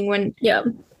with reading, when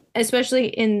especially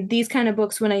in these kind of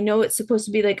books, when I know it's supposed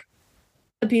to be like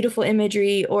a beautiful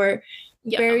imagery or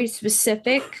very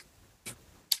specific,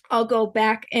 I'll go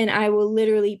back and I will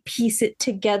literally piece it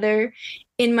together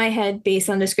in my head based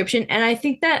on description. And I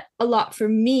think that a lot for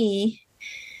me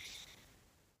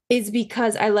is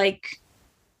because I like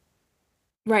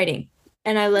writing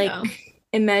and I like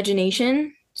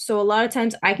imagination. So a lot of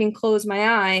times I can close my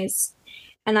eyes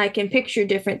and I can picture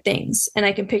different things and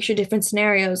I can picture different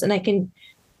scenarios and I can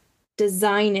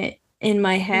design it in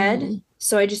my head.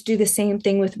 So I just do the same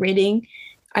thing with reading.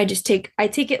 I take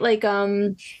it like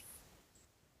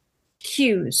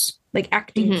cues, like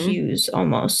acting cues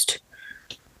almost.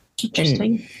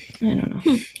 Interesting. And I don't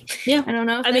know. Yeah. I don't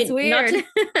know if that's weird.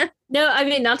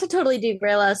 Not to totally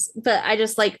derail us, but I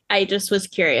just was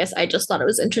curious. I just thought it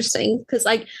was interesting because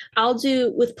like I'll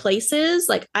do with places,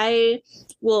 like I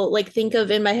will like think of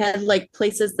in my head like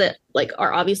places that like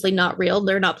are obviously not real.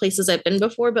 They're not places I've been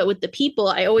before, but with the people,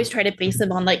 I always try to base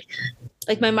them on like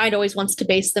my mind always wants to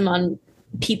base them on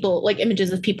people, like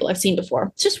images of people I've seen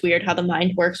before. It's just weird how the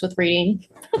mind works with reading.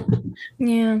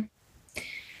 Yeah.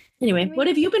 Anyway, what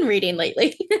have you been reading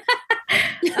lately?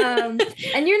 And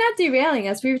you're not derailing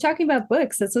us. We were talking about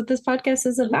books. That's what this podcast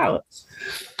is about.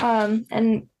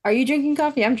 And are you drinking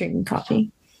coffee? I'm drinking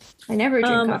coffee. I never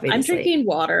drink coffee. I'm drinking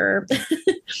water.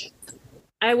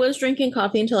 I was drinking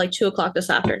coffee until like 2:00 this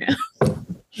afternoon.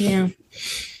 Yeah.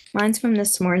 Mine's from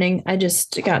this morning. I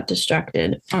just got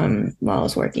distracted while I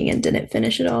was working and didn't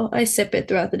finish it all. I sip it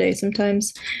throughout the day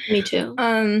sometimes. Me too.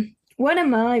 what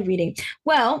am I reading?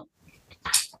 Well,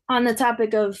 on the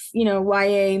topic of,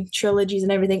 YA trilogies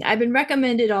and everything, I've been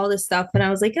recommended all this stuff, and I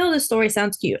was like, oh, this story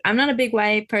sounds cute. I'm not a big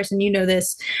YA person, you know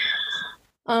this.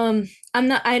 I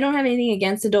don't have anything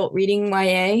against adult reading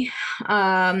YA.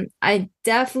 I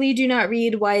definitely do not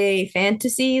read YA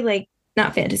fantasy, like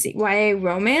not fantasy, YA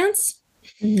romance,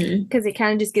 because it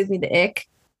kind of just gives me the ick.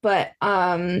 But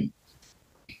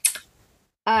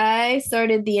I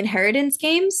started the Inheritance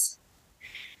Games.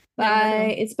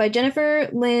 It's by Jennifer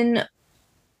Lynn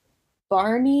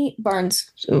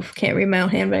Barnes. Oof, can't read my own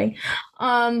handwriting.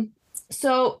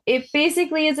 So it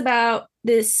basically is about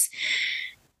this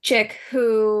chick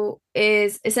who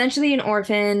is essentially an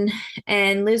orphan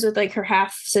and lives with like her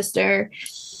half sister.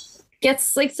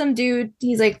 Gets like some dude,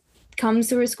 he's like comes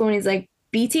to her school and he's like,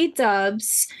 BT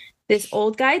Dubs, this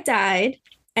old guy died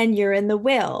and you're in the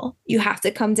will. You have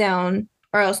to come down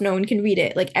or else no one can read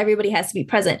it. Like everybody has to be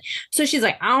present. So she's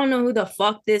like, I don't know who the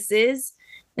fuck this is.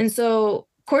 And so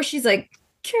of course she's like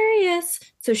curious.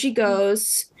 So she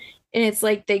goes and it's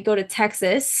like they go to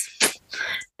Texas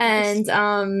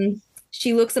and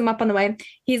she looks him up on the way.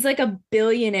 He's like a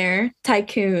billionaire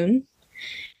tycoon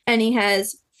and he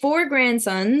has 4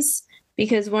 grandsons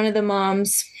because one of the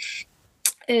moms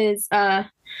is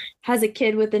has a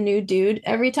kid with a new dude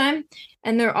every time.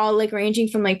 And they're all like ranging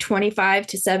from like 25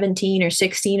 to 17 or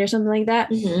 16 or something like that.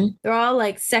 They're all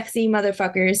like sexy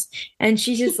motherfuckers. And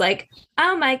she's just like,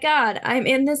 oh my God, I'm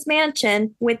in this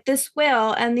mansion with this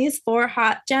will and these 4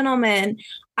 hot gentlemen.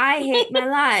 I hate my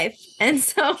life. And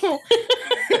so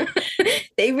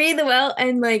they read the will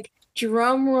and like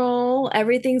drum roll,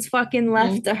 everything's fucking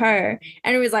left to her.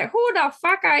 And it was like, who the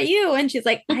fuck are you? And she's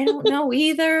like, I don't know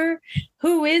either.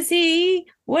 Who is he?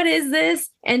 What is this?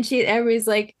 And everybody's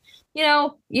like,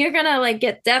 you're gonna like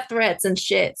get death threats and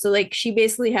shit. So like she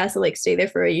basically has to like stay there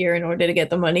for a year in order to get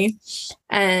the money.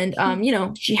 And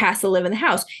she has to live in the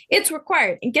house. It's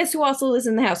required. And guess who also lives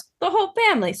in the house? The whole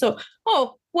family. So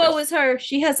woe is her.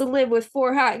 She has to live with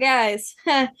 4 hot guys.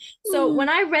 So when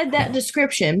I read that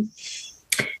description,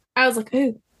 I was like,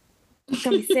 ooh, it's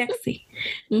gonna be sexy.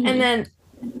 And then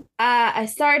I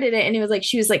started it and it was like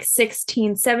she was like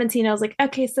 16, 17. I was like,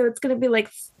 okay, so it's gonna be like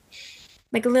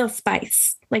a little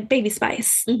spice, like baby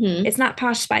spice. It's not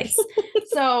posh spice.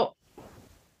 So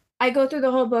I go through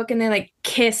the whole book and they like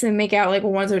kiss and make out like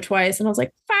once or twice. And I was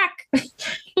like, fuck.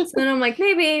 So then I'm like,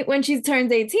 maybe when she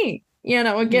turns 18,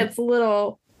 it gets a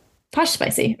little posh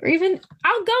spicy. Or even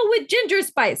I'll go with ginger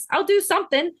spice. I'll do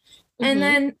something. And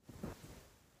then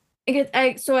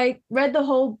I read the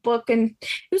whole book and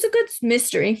it was a good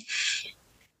mystery.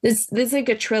 There's like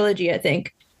a trilogy, I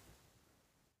think.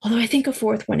 Although I think a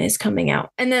 4th one is coming out.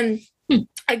 And then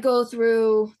I go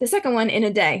through the second one in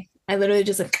a day. I literally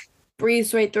just like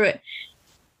breeze right through it.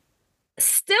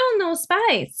 Still no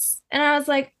spice. And I was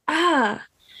like, And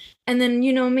then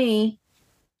me,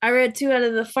 I read 2 out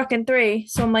of the fucking 3.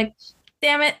 So I'm like,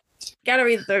 damn it. Gotta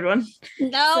read the 3rd one.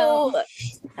 No.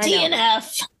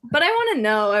 DNF. But I want to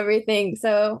know everything.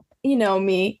 So,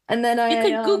 me. And then you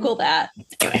could Google that.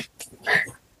 Anyway.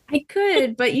 I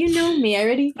could, but me.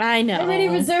 I know. I already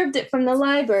reserved it from the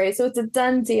library, so it's a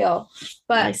done deal.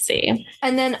 But I see.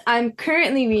 And then I'm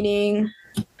currently reading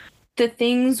The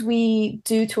Things We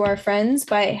Do to Our Friends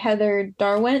by Heather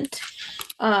Darwent.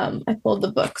 I pulled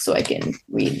the book so I can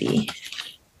read the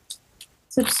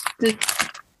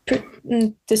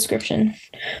description.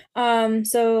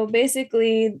 So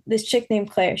basically this chick named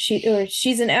Claire,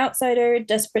 she's an outsider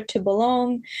desperate to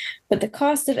belong, but the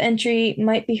cost of entry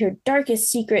might be her darkest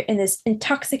secret in this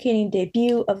intoxicating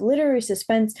debut of literary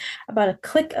suspense about a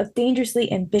clique of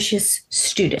dangerously ambitious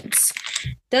students.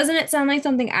 Doesn't it sound like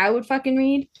something I would fucking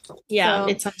read? Yeah,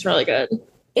 it sounds really good.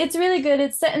 It's really good.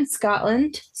 It's set in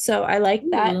Scotland, so I like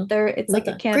that. It's like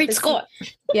a campus. Great score.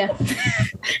 Yeah.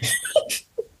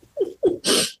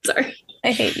 Sorry.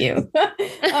 I hate you.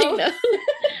 I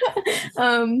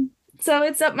know. So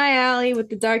it's up my alley with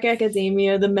the dark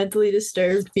academia, the mentally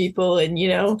disturbed people, and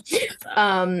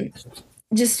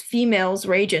just females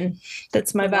raging.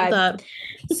 That's my vibe.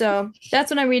 So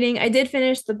that's what I'm reading. I did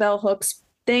finish the Bell Hooks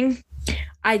thing.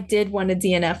 I did want to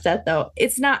DNF that though.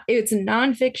 It's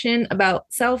nonfiction about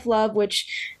self-love,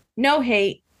 which no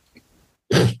hate,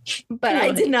 but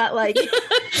I did not like.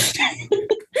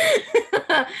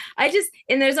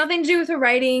 And there's nothing to do with her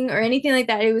writing or anything like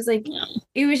that. It was like,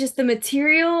 It was just the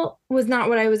material was not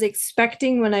what I was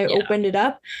expecting when I opened it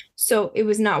up. So it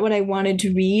was not what I wanted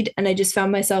to read. And I just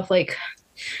found myself like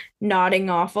nodding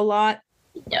off a lot.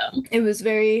 Yeah. It was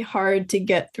very hard to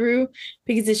get through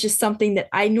because it's just something that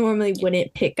I normally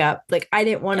wouldn't pick up. Like I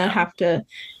didn't want to have to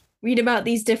read about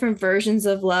these different versions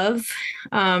of love.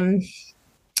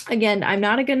 Again, I'm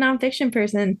not a good nonfiction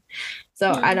person.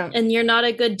 So I don't. And you're not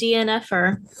a good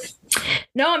DNFer.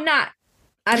 No, I'm not.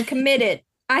 I'm committed.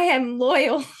 I am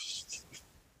loyal.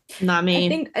 Not me. I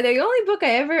think the only book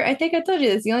I think I told you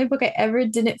this, the only book I ever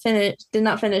did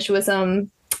not finish was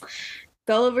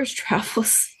Gulliver's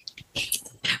Travels.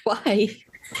 Why?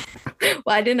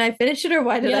 Why didn't I finish it, or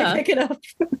why did I pick it up?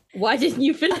 Why didn't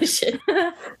you finish it?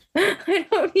 I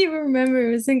don't even remember.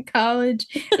 It was in college,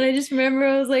 and I just remember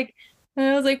I was like,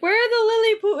 where are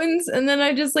the Lilliputans? And then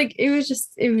I just like, it was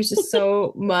just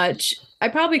so much. I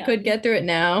probably could get through it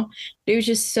now. It was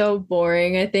just so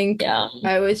boring. I think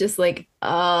I was just like,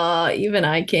 even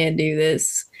I can't do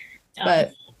this.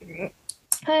 But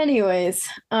anyways,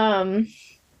 I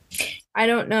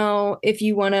don't know if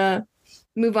you want to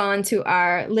move on to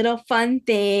our little fun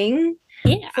thing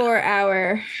for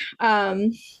our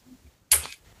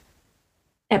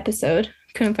episode.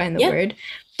 Couldn't find the word.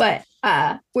 But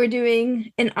we're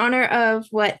doing in honor of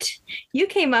what you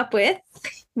came up with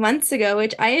months ago,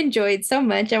 which I enjoyed so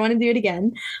much. I want to do it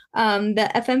again.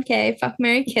 The FMK Fuck,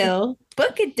 Marry, Kill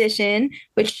book edition,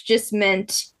 which just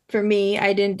meant for me,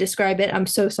 I didn't describe it. I'm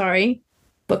so sorry.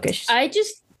 Bookish. I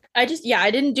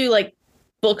didn't do like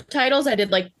book titles. I did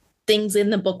like things in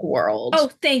the book world. Oh,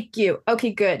 thank you.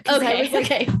 Okay, good.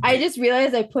 Okay. I just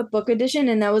realized I put book edition,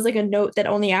 and that was like a note that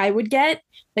only I would get,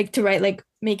 like to write, like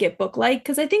make it book like.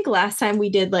 Because I think last time we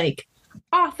did like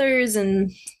authors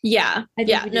and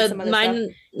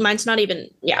mine's not even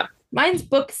mine's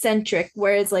book centric,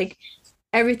 whereas like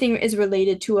everything is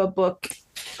related to a book,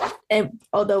 and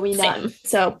although we not.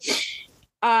 So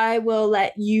I will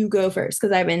let you go first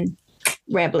because I've been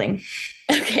rambling.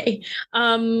 Okay.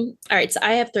 All right. So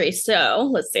I have 3. So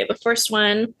let's say the first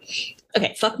one.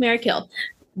 Okay. Fuck, marry, kill.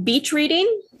 Beach reading,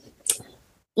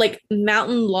 like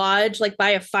mountain lodge, like by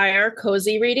a fire,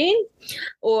 cozy reading,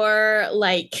 or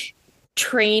like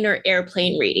train or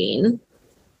airplane reading.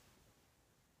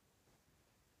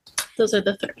 Those are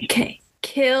the 3. Okay.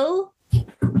 Kill,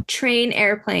 train,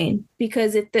 airplane,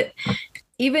 because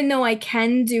even though I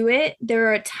can do it,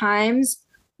 there are times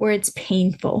where it's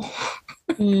painful.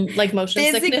 Like motion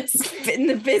sickness.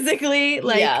 Physically,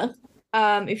 like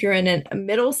if you're in a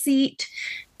middle seat.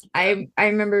 I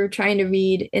remember trying to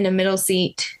read in a middle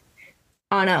seat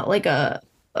on a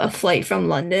flight from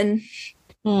London.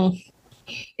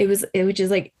 It was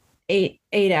just like 8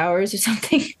 hours or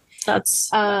something. That's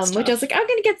which I was like, I'm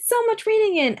gonna get so much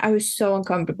reading in. I was so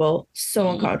uncomfortable.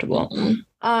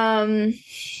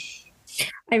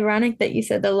 Ironic that you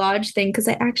said the lodge thing, because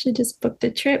I actually just booked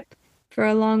a trip for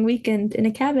a long weekend in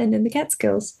a cabin in the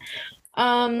Catskills.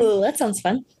 Ooh, that sounds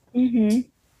fun. Mm-hmm.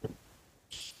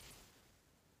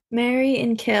 Marry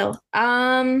and kill.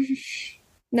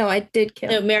 No, I did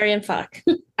kill. No, marry and fuck.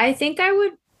 I think I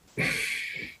would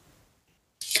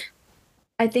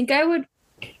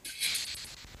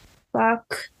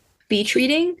fuck beach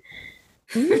reading.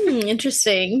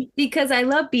 Interesting. Because I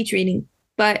love beach reading,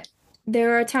 but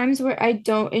there are times where I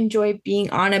don't enjoy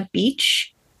being on a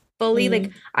beach fully.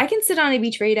 Like I can sit on a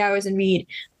beach for 8 hours and read,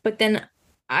 but then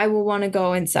I will want to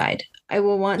go inside. I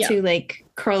will want to like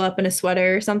curl up in a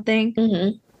sweater or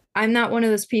something. I'm not one of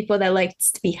those people that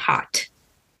likes to be hot.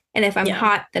 And if I'm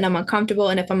hot, then I'm uncomfortable.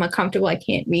 And if I'm uncomfortable, I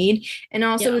can't read. And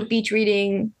also with beach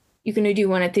reading, you can do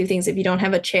one of 2 things. If you don't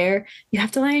have a chair, you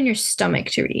have to lie on your stomach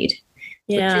to read.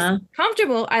 Yeah. Which is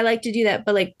comfortable. I like to do that.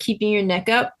 But like keeping your neck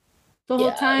up the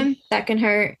whole time, that can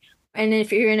hurt. And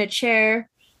if you're in a chair,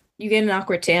 you get an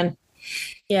awkward tan.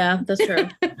 Yeah, that's true.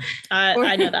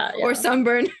 I know that. Or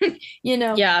sunburn,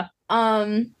 Yeah.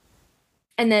 And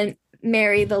then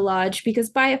marry the lodge, because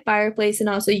by a fireplace, and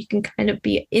also you can kind of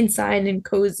be inside and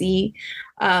cozy,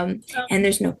 and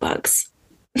there's no bugs.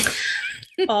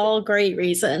 All great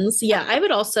reasons. Yeah, I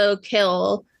would also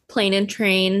kill plane and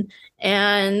train,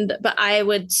 but I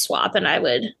would swap, and I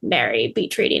would marry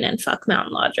beach reading and fuck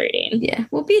mountain lodge reading. Yeah,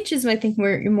 well, beach is I think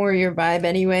more your vibe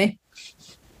anyway.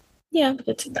 Yeah, we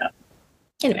could see that.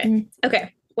 Anyway,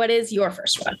 okay. What is your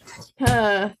first one?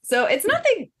 So it's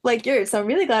nothing like yours. So I'm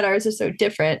really glad ours are so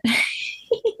different.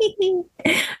 All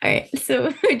right.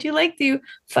 So would you like to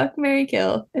fuck, marry,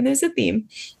 kill? And there's a theme.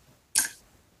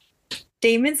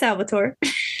 Damon Salvatore.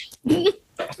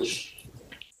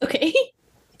 Okay.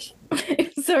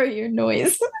 Sorry, your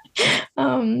noise.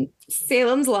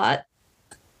 Salem's Lot.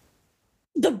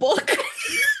 The book.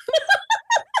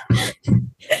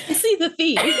 I see the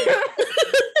theme.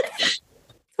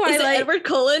 Twilight. Is it Edward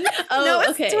Cullen? Oh, no, it's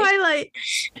okay. Twilight.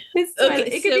 It's Twilight.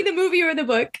 Okay, it could be the movie or the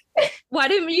book. Why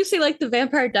didn't you say like the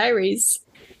Vampire Diaries?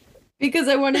 Because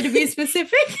I wanted to be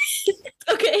specific.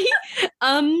 Okay.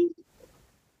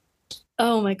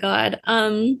 Oh my God.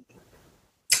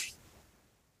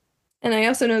 And I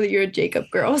also know that you're a Jacob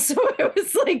girl, so it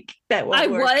was like that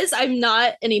won't work. I'm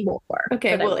not anymore.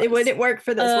 Okay, well, it wouldn't work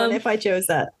for this one if I chose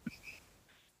that.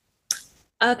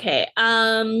 Okay.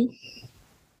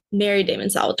 Marry Damon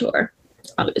Salvatore,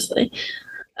 obviously.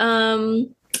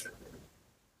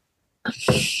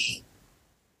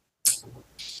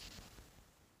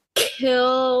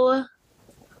 Kill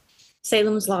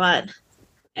Salem's Lot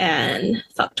and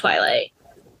fuck Twilight.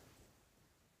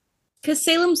 Because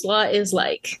Salem's Lot is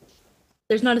like,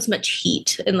 there's not as much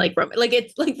heat and like like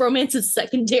it's like romance is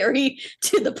secondary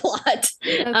to the plot.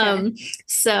 Okay.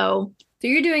 So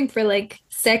you're doing for like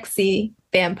sexy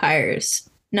vampires,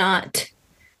 not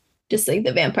just like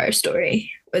the vampire story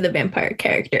or the vampire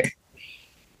character.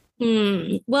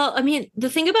 Well, I mean, the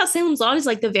thing about Salem's Lot is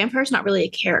like the vampire's not really a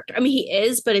character. I mean, he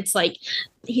is, but it's like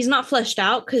he's not fleshed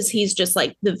out because he's just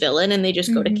like the villain and they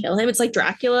just go to kill him. It's like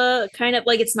Dracula, kind of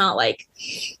like, it's not like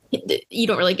you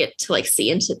don't really get to like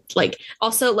see into like,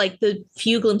 also like the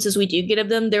few glimpses we do get of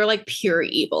them, they're like pure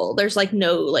evil. There's like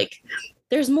no like,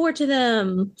 there's more to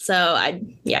them. So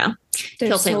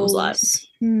kill Salem's Lot.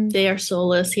 They are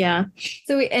soulless. Yeah.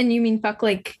 So, and you mean fuck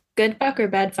like good fuck or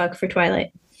bad fuck for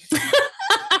Twilight?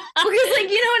 Because like,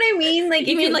 you know what I mean? Like,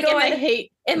 you mean like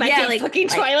am I like fucking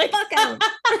Twilight? Fuck out.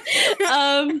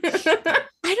 I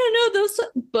don't know. Those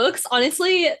books,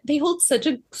 honestly, they hold such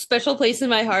a special place in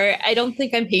my heart. I don't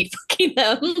think I'm hate fucking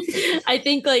them. I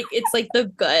think like it's like the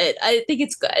good. I think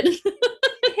it's good.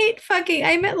 Hate fucking.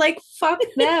 I meant like fuck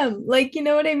them. Like, you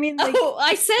know what I mean? Like,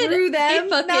 I said through them, hate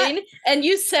fucking, and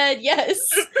you said yes.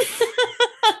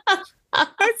 I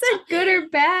said good or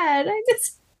bad. I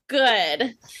just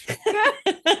good.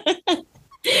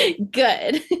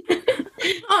 Good.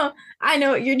 Oh, I know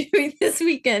what you're doing this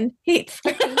weekend. Hate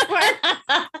fucking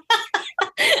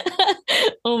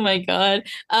Oh my god.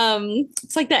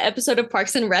 It's like that episode of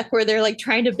Parks and Rec where they're like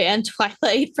trying to ban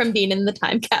Twilight from being in the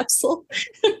time capsule.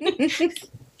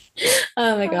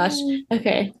 Oh my gosh.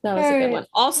 Okay, that was a good one.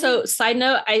 Also, side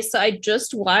note, I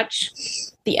just watched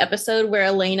the episode where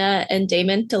Elena and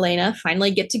Damon Delana finally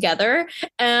get together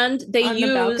and they use the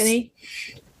balcony.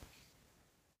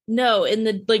 No, in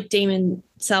the like Damon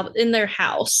in their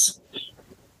house.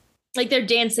 Like they're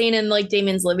dancing in like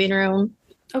Damon's living room.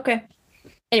 Okay.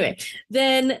 Anyway,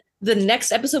 then the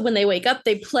next episode when they wake up,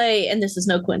 they play, and this is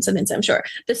no coincidence, I'm sure,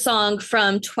 the song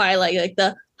from Twilight, like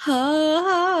the ha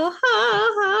ha ha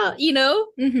ha, you know,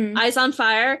 Eyes on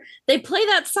Fire. They play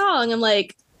that song. I'm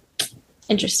like,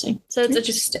 interesting. So it's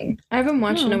interesting. I haven't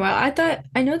watched in a while.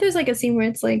 I know there's like a scene where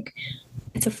it's like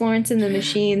it's a Florence and the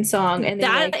Machine song, and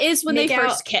that like, is when they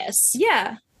first kiss.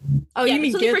 Yeah. Oh, yeah, you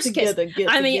mean get together? Get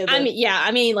I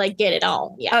mean, like get it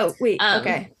on. Yeah. Oh, wait.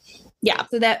 Okay. Yeah.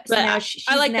 So that. So now she's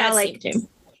I like now that like scene too.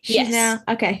 She's now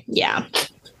okay. Yeah.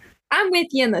 I'm with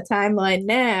you in the timeline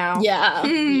now. Yeah.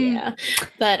 Yeah.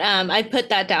 But I put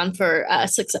that down for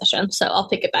Succession, so I'll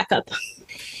pick it back up.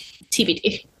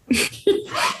 TBD.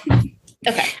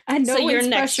 Okay. I know so your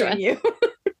next one. You.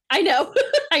 I know.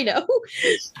 I know.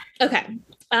 Okay.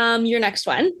 Your next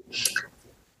one.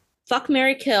 Fuck,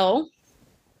 marry, kill.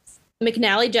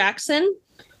 McNally Jackson,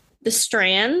 The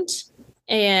Strand,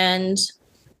 and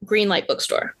Greenlight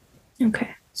Bookstore. Okay.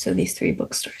 So these 3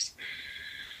 bookstores.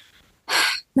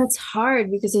 That's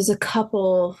hard because there's a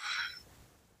couple.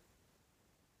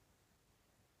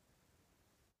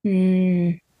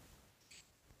 All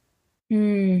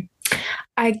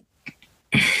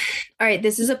right,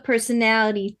 this is a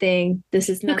personality thing. This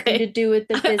is nothing to do with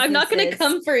the business. I'm not going to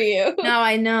come for you. No,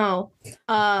 I know.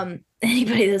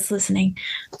 Anybody that's listening.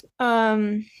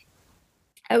 I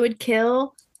always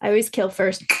kill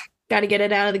first. Got to get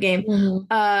it out of the game.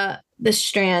 The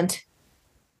Strand.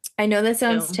 I know that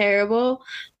sounds terrible,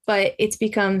 but it's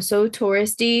become so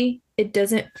touristy. It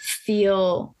doesn't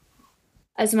feel,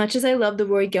 as much as I love the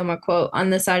Roy Gilmore quote on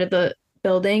the side of the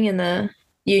building in the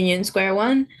Union Square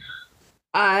one,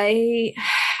 I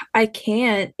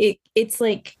can't. It's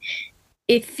like,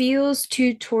 it feels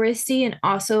too touristy and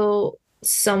also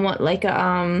somewhat like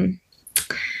a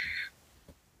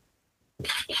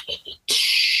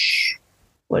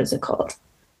what is it called?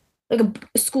 Like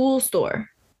a school store,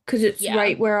 because it's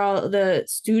right where all the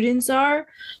students are.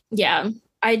 Yeah.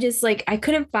 I just like, I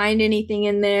couldn't find anything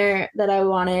in there that I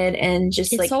wanted, and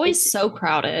just it's always so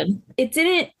crowded. It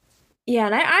didn't. Yeah,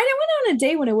 and I went on a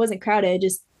day when it wasn't crowded.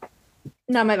 Just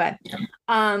not my vibe.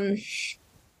 Yeah.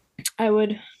 I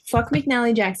would fuck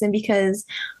McNally Jackson because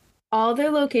all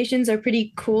their locations are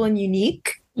pretty cool and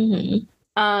unique.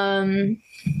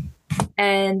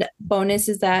 And bonus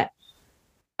is that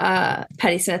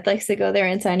Patti Smith likes to go there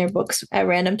and sign her books at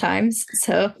random times.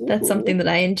 So that's something that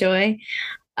I enjoy.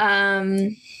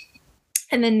 And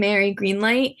and then marry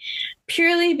Greenlight,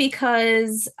 purely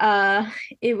because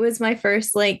it was my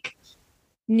first like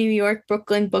New York,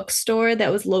 Brooklyn bookstore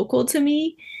that was local to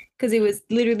me, because it was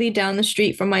literally down the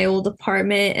street from my old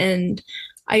apartment, and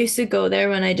I used to go there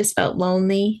when I just felt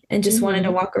lonely and just wanted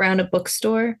to walk around a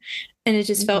bookstore, and it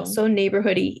just felt so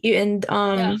neighborhoody. And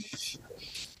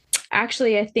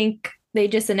actually, I think they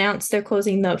just announced they're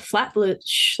closing the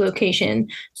Flatbush location,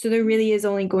 so there really is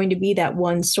only going to be that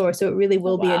one store. So it really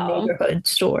will be a neighborhood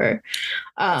store.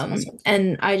 Awesome.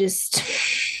 And I just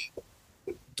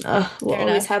will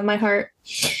always have my heart.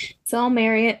 So I'll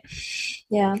marry it.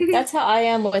 Yeah, that's how I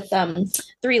am with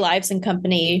 3 Lives and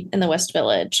Company in the West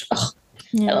Village. Oh,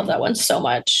 I love that one so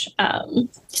much.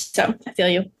 So I feel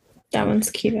you. That one's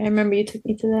cute. I remember you took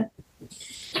me to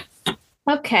that.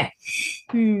 Okay.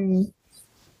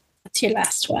 What's your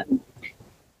last one?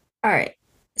 All right.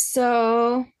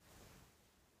 So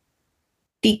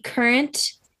the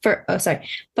current fuck,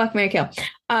 Mary Kill.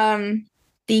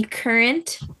 The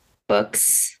current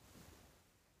books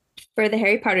for the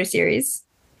Harry Potter series.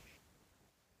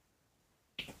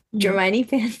 Hermione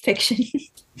fan fiction.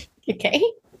 Okay.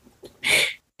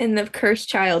 And the Cursed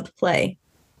Child play.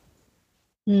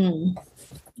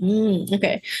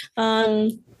 Okay.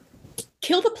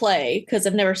 Kill the play, because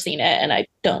I've never seen it and I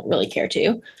don't really care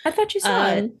to. I thought you saw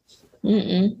it.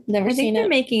 Never I seen think it. they're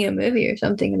making a movie or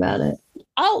something about it.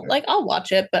 I'll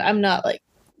watch it, but I'm not like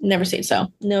never seen,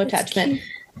 so no attachment.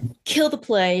 Kill the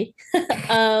play.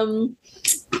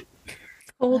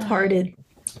 Cold-hearted.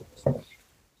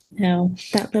 No,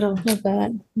 that little not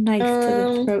bad. Knife to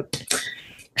the throat.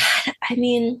 I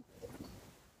mean,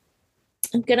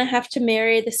 I'm gonna have to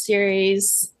marry the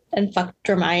series and fuck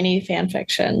Hermione fan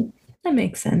fiction. That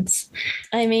makes sense.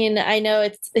 I mean, I know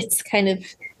it's kind of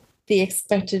the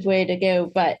expected way to go,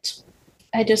 but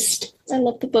I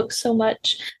love the book so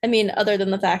much. I mean, other than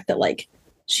the fact that like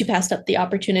she passed up the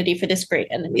opportunity for this great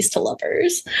enemies to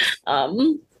lovers.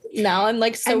 Now I'm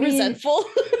like so resentful.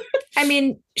 I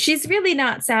mean, she's really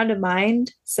not sound of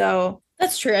mind, so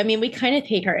that's true. I mean, we kind of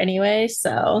hate her anyway,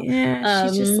 so yeah,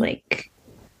 she's just like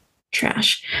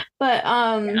trash. But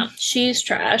yeah, she's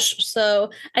trash. So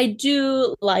I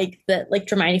do like that like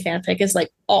Hermione fanfic is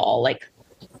like all like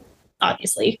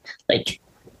obviously like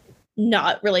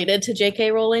not related to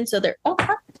JK Rowling. So they're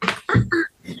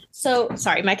so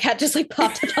sorry, my cat just like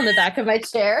popped up on the back of my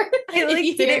chair. If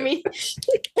you hear me,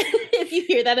 if you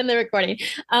hear that in the recording.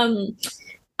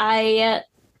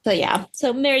 But yeah,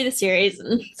 so marry the series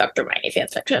and fuck Hermione fan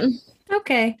fiction.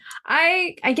 Okay.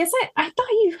 I guess I thought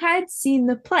you had seen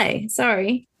the play.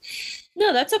 Sorry.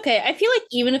 No, that's okay. I feel like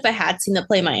even if I had seen the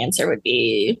play, my answer would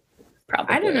be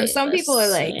probably. I don't know. Some people are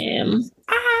like,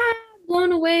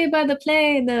 blown away by the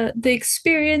play, the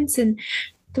experience and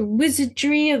the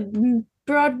wizardry of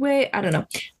Broadway. I don't know.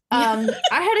 I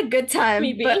had a good time,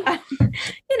 but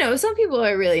you know, some people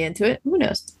are really into it. Who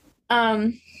knows?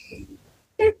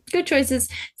 Good choices.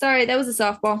 Sorry, that was a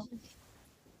softball.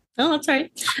 Oh, that's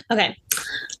right. Okay,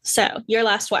 so your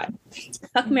last one.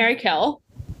 Fuck, marry, kill.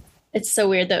 It's so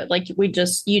weird that like you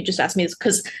just asked me this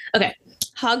because okay,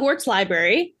 Hogwarts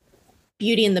Library,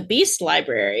 Beauty and the Beast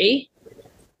Library,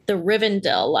 the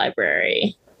Rivendell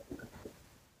Library.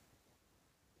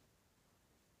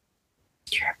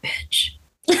 You're a bitch.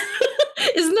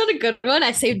 Isn't that a good one?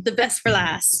 I saved the best for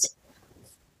last.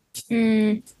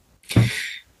 All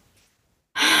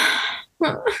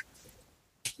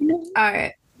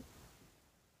right.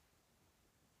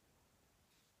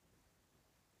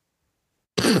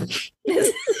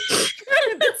 This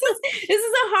is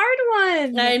a hard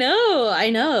one. I know. I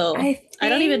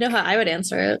don't even know how I would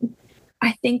answer it.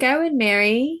 I think I would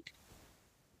marry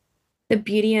the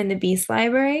Beauty and the Beast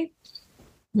Library.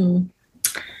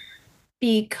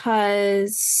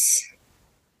 Because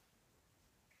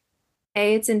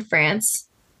A, it's in France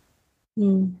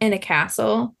in a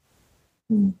castle.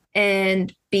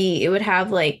 And B, it would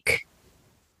have like,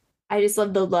 I just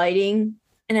love the lighting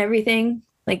and everything.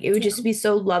 Like it would just be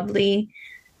so lovely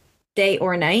day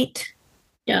or night.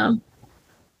 Yeah.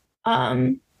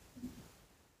 Oh,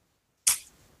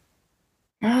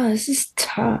 this is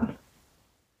tough.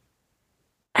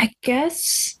 I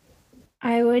guess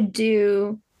I would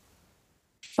do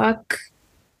fuck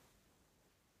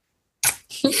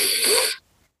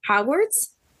Hogwarts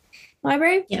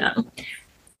Library. Yeah.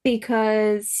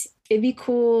 Because it'd be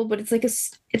cool, but it's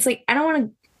like I don't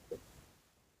want to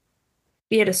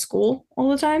be at a school all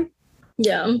the time.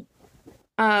 Yeah.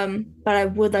 But I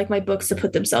would like my books to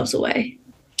put themselves away.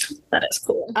 That is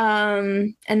cool.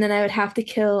 And then I would have to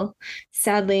kill,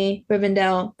 sadly,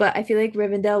 Rivendell. But I feel like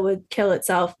Rivendell would kill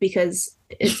itself because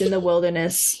it's in the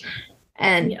wilderness.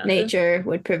 and Yeah. nature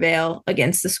would prevail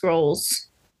against the scrolls,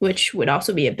 which would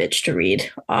also be a bitch to read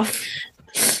off.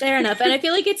 Fair enough. And I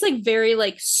feel like it's like very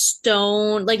like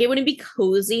stone, like it wouldn't be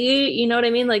cozy, you know what I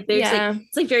mean? Like there's like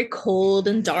it's like very cold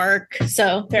and dark.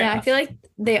 So fair enough. I feel like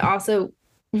they also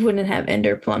wouldn't have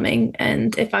indoor plumbing,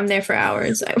 and if I'm there for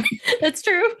hours, I would. That's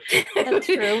true. That's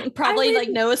true. Probably like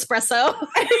no espresso.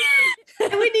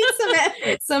 We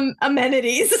need some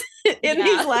amenities in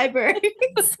these libraries.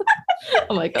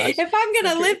 Oh my gosh. If I'm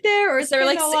gonna live there or spend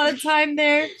like a lot of time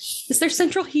there, is there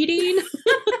central heating?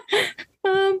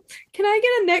 Can I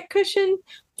get a neck cushion?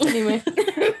 Anyway.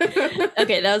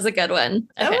 Okay, that was a good one.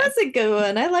 Okay. That was a good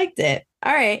one. I liked it.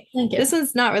 All right. Thank you. This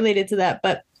one's not related to that,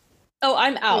 but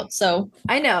I'm out, so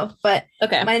I know, but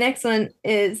okay. My last one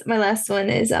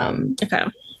is okay.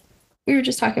 We were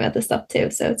just talking about this stuff too,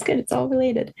 so it's good. It's all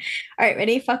related. All right,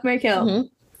 ready? Fuck, marry, kill. Mm-hmm.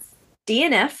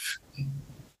 DNF.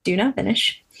 Do not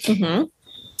finish. Mm-hmm.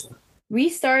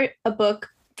 Restart a book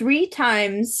 3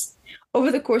 times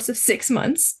over the course of 6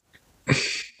 months.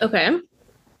 Okay.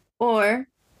 Or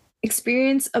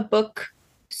experience a book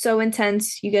so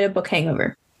intense you get a book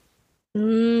hangover.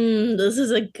 This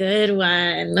is a good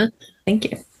one. Thank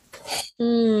you.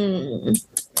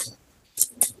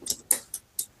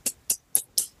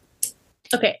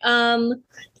 Okay.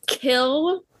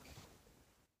 Kill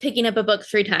picking up a book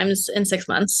 3 times in 6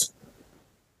 months.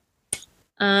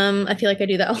 I feel like I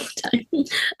do that all the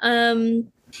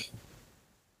time.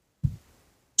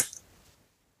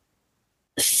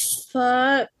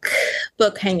 Fuck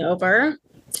book hangover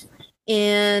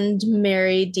and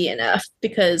marry DNF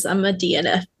because I'm a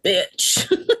DNF bitch.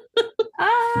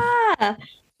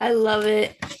 I love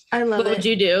it. What would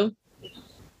you do?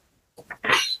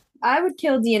 I would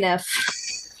kill DNF.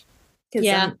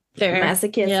 Yeah, fair.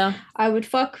 Masochist. Yeah. I would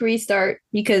fuck Restart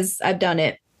because I've done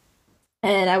it.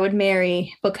 And I would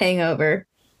marry book hangover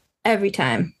every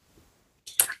time.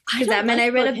 Because that meant I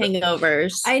read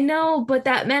hangovers. I know, but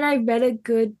that meant I read a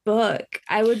good book.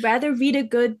 I would rather read a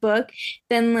good book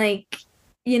than like,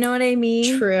 you know what I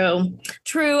mean?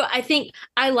 True. I think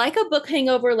I like a book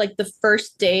hangover like the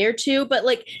first day or two, but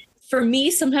like for me,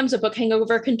 sometimes a book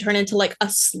hangover can turn into like a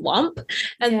slump.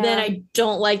 And then I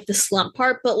don't like the slump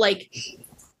part, but like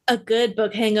a good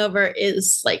book hangover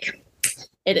is like,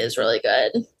 it is really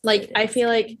good. Like, I feel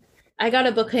like I got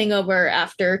a book hangover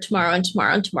after Tomorrow and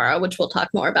Tomorrow and Tomorrow, which we'll talk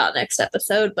more about next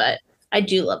episode, but I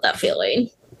do love that feeling.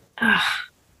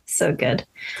 So good.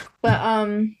 But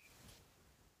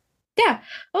yeah.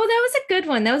 Oh, that was a good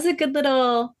one. That was a good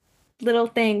little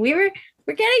thing. We're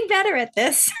getting better at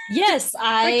this. Yes,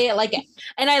 I like it.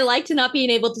 And I liked not being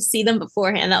able to see them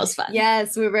beforehand. That was fun.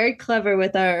 Yes, we're very clever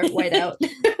with our whiteout.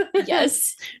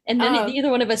 Yes. And then neither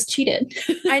one of us cheated.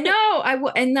 I know.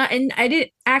 And I did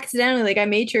accidentally, like I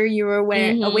made sure you were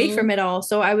away from it all.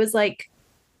 So I was like,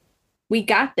 we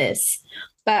got this.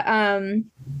 But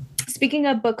speaking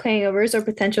of book hangovers or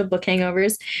potential book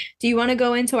hangovers, do you want to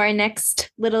go into our next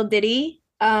little ditty?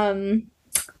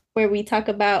 Where we talk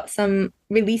about some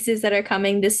releases that are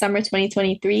coming this summer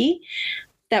 2023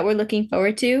 that we're looking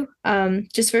forward to.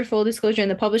 Just for full disclosure, in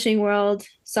the publishing world,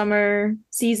 summer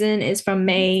season is from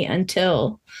May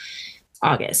until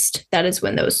August. That is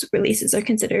when those releases are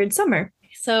considered summer.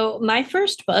 So my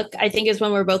first book, I think, is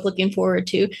one we're both looking forward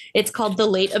to. It's called The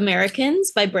Late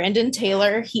Americans by Brandon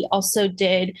Taylor. He also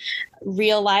did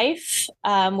Real Life,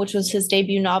 which was his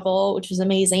debut novel, which was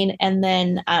amazing. And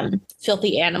then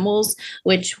Filthy Animals,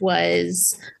 which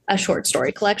was a short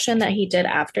story collection that he did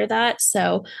after that.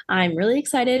 So I'm really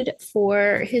excited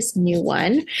for his new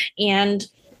one. And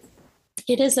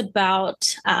it is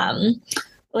about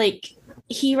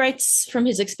he writes from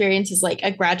his experience as like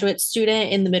a graduate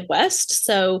student in the Midwest.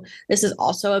 So this is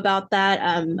also about that.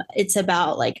 It's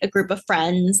about like a group of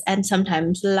friends and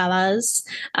sometimes lalas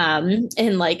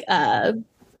in like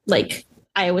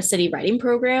Iowa City writing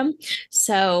program.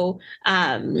 So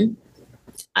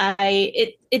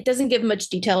it doesn't give much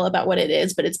detail about what it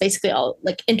is, but it's basically all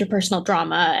like interpersonal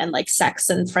drama and like sex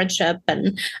and friendship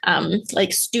and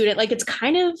like student, like it's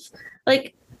kind of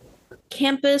like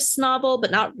campus novel,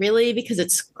 but not really because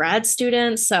it's grad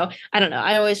students. So I don't know.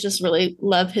 I always just really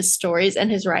love his stories, and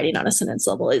his writing on a sentence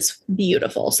level is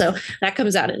beautiful. So that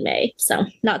comes out in May. So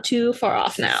not too far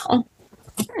off now.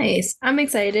 Nice. I'm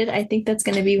excited. I think that's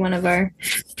going to be one of our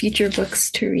future books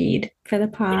to read for the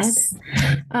pod. Yes.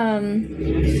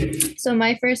 So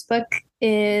my first book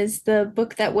is The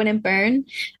Book That Wouldn't Burn.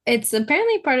 It's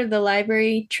apparently part of the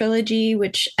library trilogy,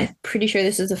 which I'm pretty sure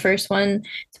this is the first one.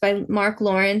 It's by Mark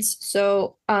Lawrence.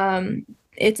 So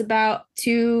it's about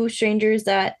 2 strangers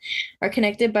that are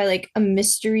connected by like a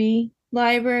mystery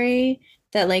library.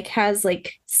 that like has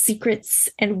like secrets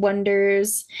and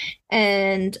wonders,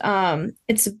 and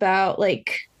it's about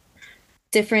like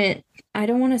different, I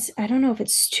don't know if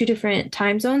it's two different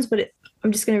time zones, but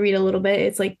I'm just going to read a little bit.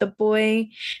 It's like the boy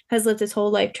has lived his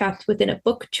whole life trapped within a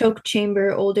book choked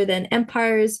chamber older than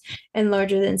empires and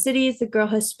larger than cities. The girl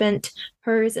has spent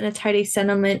hers in a tidy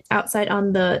settlement outside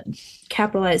on the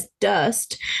capitalized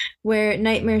dust where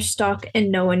nightmares stalk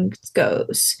and no one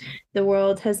goes. The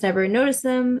world has never noticed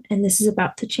them, and this is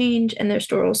about to change, and their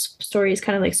stories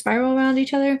kind of like spiral around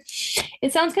each other.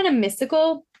 It sounds kind of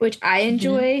mystical, which I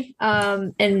enjoy,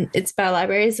 and it's about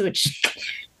libraries, which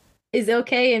is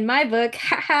okay in my book.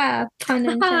 Haha, pun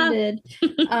intended.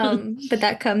 But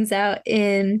that comes out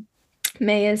in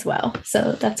May as well.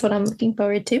 So that's what I'm looking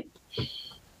forward to.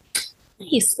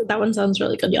 Nice. That one sounds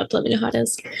really good. You'll have to let me know how it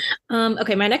is.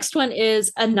 Okay, my next one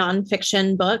is a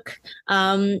nonfiction book,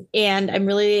 and I'm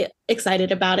really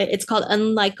excited about it. It's called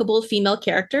Unlikable Female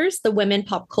Characters, The Women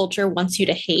Pop Culture Wants You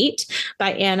to Hate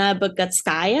by Anna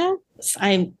Bogatskaya.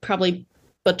 I probably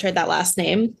butchered that last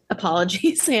name.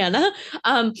 Apologies, Anna.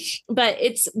 But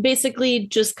it's basically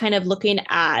just kind of looking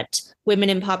at women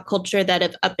in pop culture that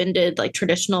have upended like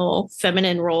traditional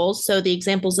feminine roles. So the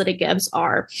examples that it gives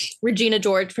are Regina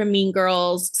George from Mean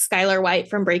Girls, Skylar White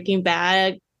from Breaking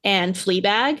Bad, and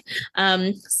Fleabag.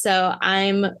 So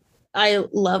I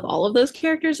love all of those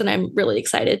characters, and I'm really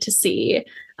excited to see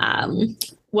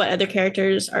what other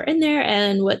characters are in there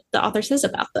and what the author says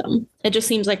about them. It just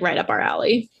seems like right up our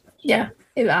alley. Yeah.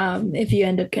 If you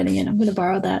end up getting it, I'm going to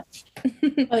borrow that.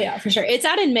 Oh yeah, for sure. It's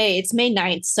out in May. It's May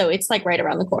 9th, so it's like right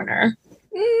around the corner.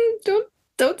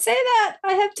 Don't say that.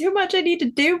 I have too much I need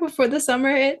to do before the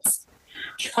summer hits.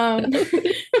 So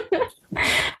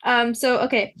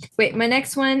okay, wait. My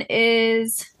next one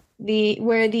is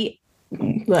Where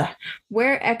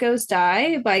Echoes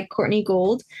Die by Courtney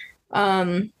Gold.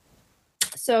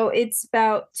 So it's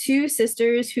about two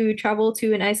sisters who travel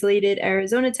to an isolated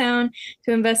Arizona town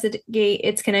to investigate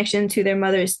its connection to their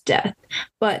mother's death.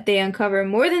 But they uncover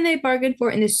more than they bargained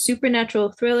for in this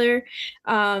supernatural thriller.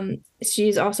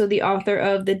 She's also the author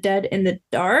of The Dead in the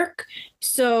Dark.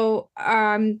 So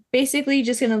I'm basically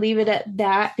just going to leave it at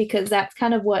that because that's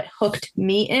kind of what hooked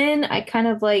me in. I kind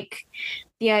of like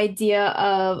the idea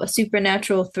of a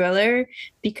supernatural thriller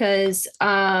because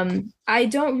I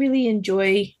don't really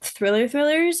enjoy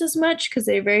thrillers as much because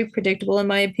they're very predictable in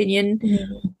my opinion.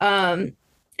 And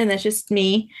that's just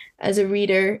me as a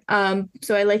reader.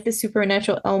 So I like the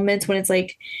supernatural elements when it's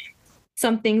like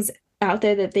something's out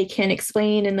there that they can't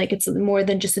explain and like it's more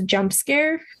than just a jump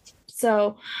scare.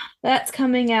 So that's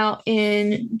coming out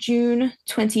in June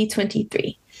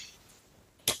 2023.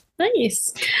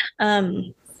 Nice.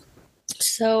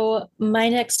 So my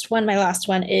last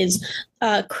one is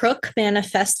Crook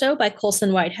Manifesto by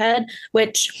Colson Whitehead,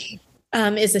 which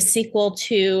is a sequel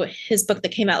to his book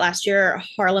that came out last year,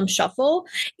 Harlem Shuffle.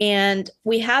 And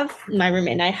my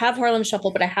roommate and I have Harlem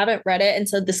Shuffle, but I haven't read it. And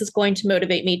so this is going to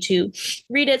motivate me to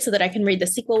read it so that I can read the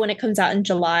sequel when it comes out in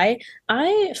July.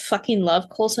 I fucking love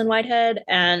Colson Whitehead,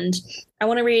 and I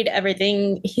want to read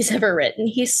everything he's ever written.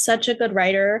 He's such a good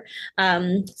writer.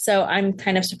 So I'm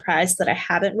kind of surprised that I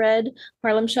haven't read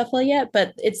Harlem Shuffle yet,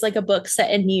 but it's like a book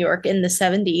set in New York in the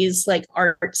 70s, like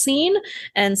art scene.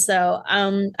 And so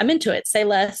I'm into it. Say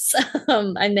less.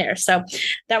 I'm there. So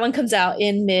that one comes out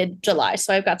in mid-July.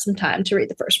 So I've got some time to read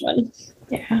the first one.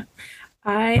 Yeah.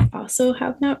 I also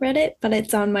have not read it, but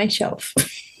it's on my shelf.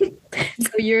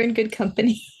 So you're in good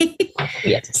company.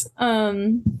 Yes.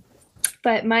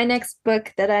 But my next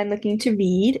book that I'm looking to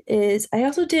read is, I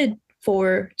also did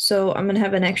 4, so I'm going to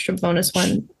have an extra bonus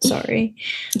one. Sorry.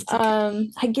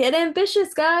 I get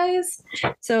ambitious, guys.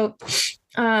 So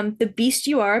The Beast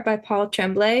You Are by Paul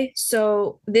Tremblay.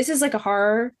 So this is like a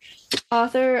horror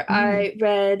author. I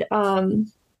read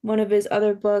one of his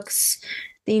other books.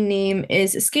 The name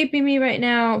is escaping me right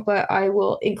now, but I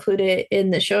will include it in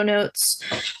the show notes.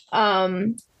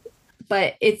 But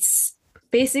it's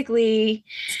basically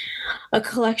a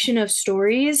collection of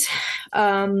stories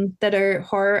that are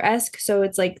horror-esque. So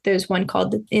it's like there's one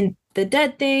called The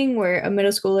Dead Thing, where a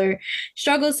middle schooler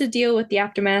struggles to deal with the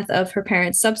aftermath of her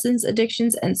parents' substance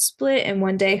addictions and split. And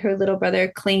one day her little brother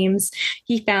claims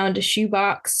he found a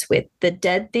shoebox with the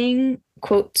dead thing,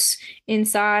 quotes,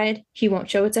 inside. He won't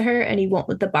show it to her, and he won't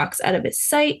let the box out of his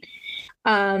sight.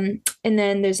 And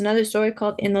then there's another story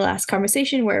called In the Last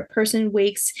Conversation, where a person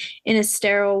wakes in a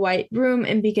sterile white room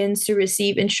and begins to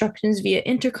receive instructions via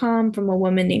intercom from a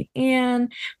woman named Anne.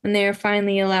 When they are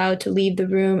finally allowed to leave the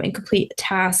room and complete a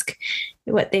task,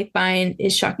 what they find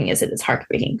is shocking as it is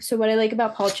heartbreaking. So what I like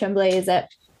about Paul Tremblay is that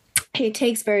he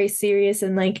takes very serious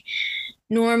and like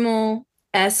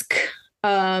normal-esque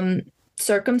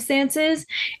circumstances,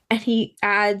 and he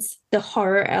adds the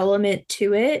horror element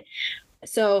to it.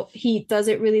 So he does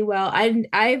it really well.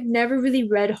 I've never really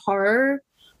read horror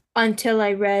until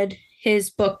I read his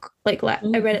book. Like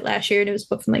I read it last year, and it was a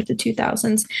book from like the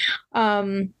 2000s.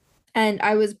 And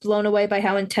I was blown away by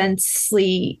how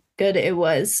intensely good it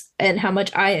was and how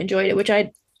much I enjoyed it, which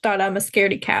I thought I'm a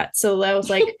scaredy cat. So I was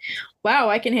like, wow,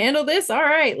 I can handle this. All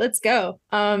right, let's go.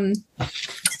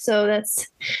 So that's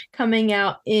coming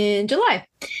out in July.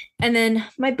 And then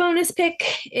my bonus pick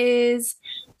is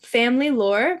Family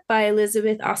Lore by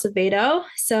Elizabeth Acevedo.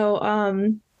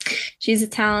 So she's a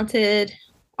talented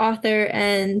author,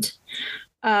 and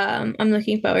I'm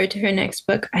looking forward to her next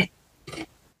book. I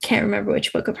can't remember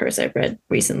which book of hers I've read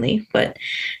recently, but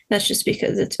that's just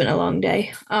because it's been a long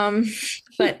day.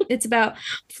 But it's about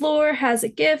Fleur has a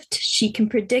gift. She can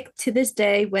predict to this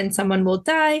day when someone will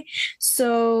die.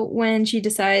 So when she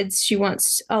decides she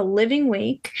wants a living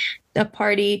wake, a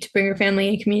party to bring her family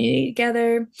and community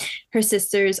together, her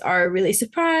sisters are really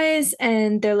surprised,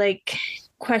 and they're like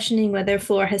questioning whether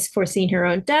Fleur has foreseen her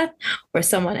own death or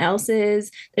someone else's.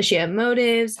 Does she have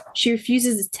motives? She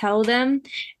refuses to tell them,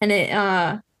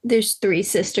 and there's 3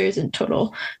 sisters in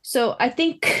total. So I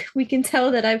think we can tell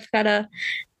that I've got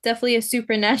definitely a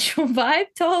supernatural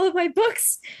vibe to all of my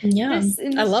books. Yeah,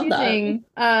 I love choosing.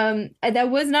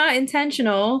 That was not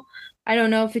intentional. I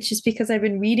don't know if it's just because I've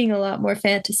been reading a lot more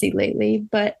fantasy lately,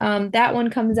 but that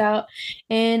one comes out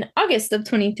in August of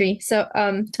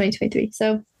 2023.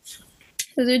 So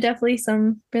those are definitely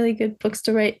some really good books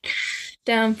to write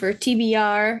down for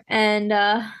TBR, and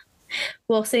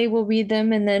we'll say we'll read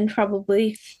them and then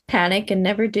probably panic and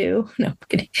never do. No, I'm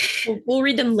kidding. We'll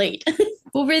read them late.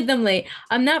 We'll read them late.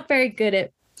 I'm not very good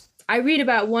at. I read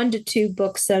about 1 to 2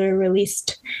 books that are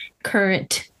released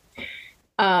current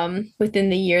within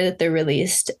the year that they're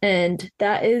released, and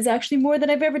that is actually more than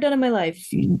I've ever done in my life.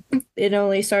 It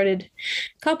only started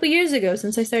a couple years ago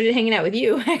since I started hanging out with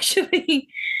you, actually.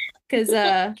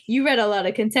 Because you read a lot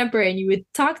of contemporary and you would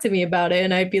talk to me about it,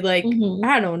 and I'd be like,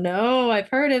 I don't know, I've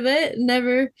heard of it,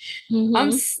 never.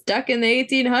 I'm stuck in the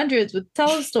 1800s with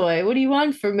Tolstoy. What do you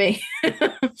want from me?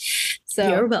 So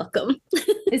you're welcome.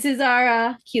 This is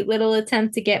our cute little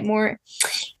attempt to get more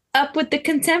up with the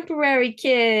contemporary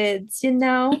kids, you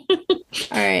know? All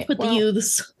right. With the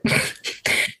youths.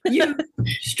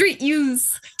 Street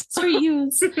youths. Street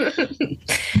youths.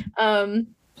 But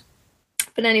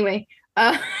anyway,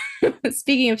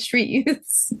 speaking of street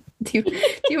youths, do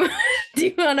you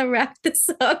want to wrap this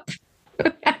up?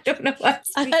 I don't know what.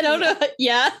 I don't know.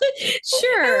 Yeah,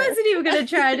 sure. I wasn't even gonna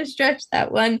try to stretch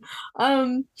that one.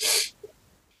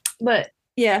 But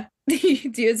yeah,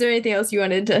 is there anything else you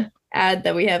wanted to add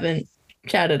that we haven't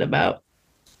chatted about?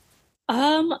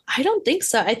 I don't think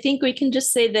so. I think we can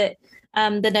just say that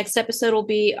the next episode will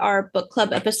be our book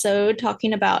club episode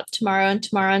talking about tomorrow and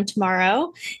tomorrow and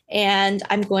tomorrow. And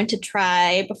I'm going to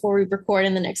try before we record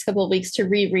in the next couple of weeks to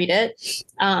reread it.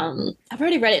 I've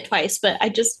already read it twice, but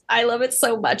I love it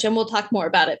so much, and we'll talk more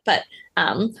about it. But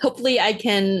hopefully I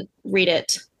can read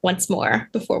it once more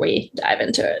before we dive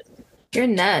into it. You're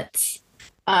nuts.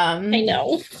 I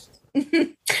know.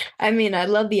 I mean, I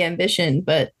love the ambition,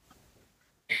 but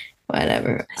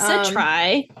whatever. I said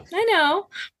try. I know.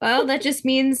 Well, that just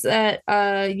means that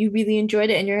you really enjoyed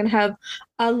it, and you're going to have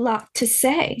a lot to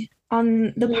say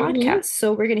on the podcast.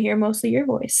 So we're going to hear mostly your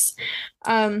voice.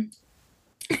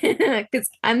 Because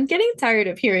I'm getting tired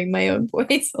of hearing my own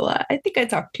voice a lot. I think I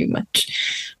talk too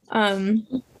much.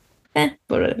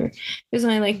 Whatever. There's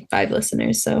only like 5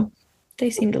 listeners, so they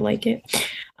seem to like it.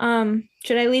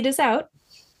 Should I lead us out?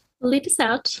 Lead us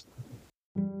out.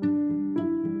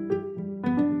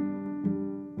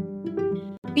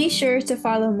 Be sure to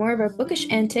follow more of our bookish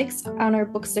antics on our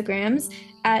bookstagrams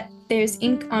at There's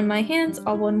Ink on My Hands,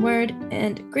 all one word,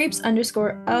 and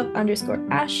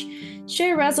grapes_of_ash.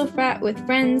 Share Razzlefrat with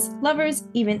friends, lovers,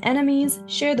 even enemies.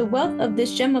 Share the wealth of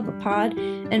this gem of a pod,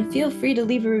 and feel free to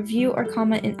leave a review or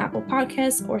comment in Apple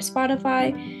Podcasts or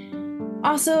Spotify.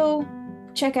 Also,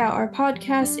 check out our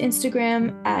podcast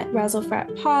Instagram at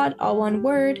RazzleFratPod, all one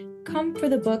word. Come for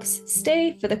the books,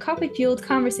 stay for the coffee-fueled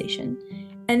conversation.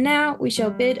 And now we shall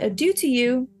bid adieu to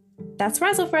you. That's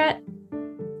Razzlefrat.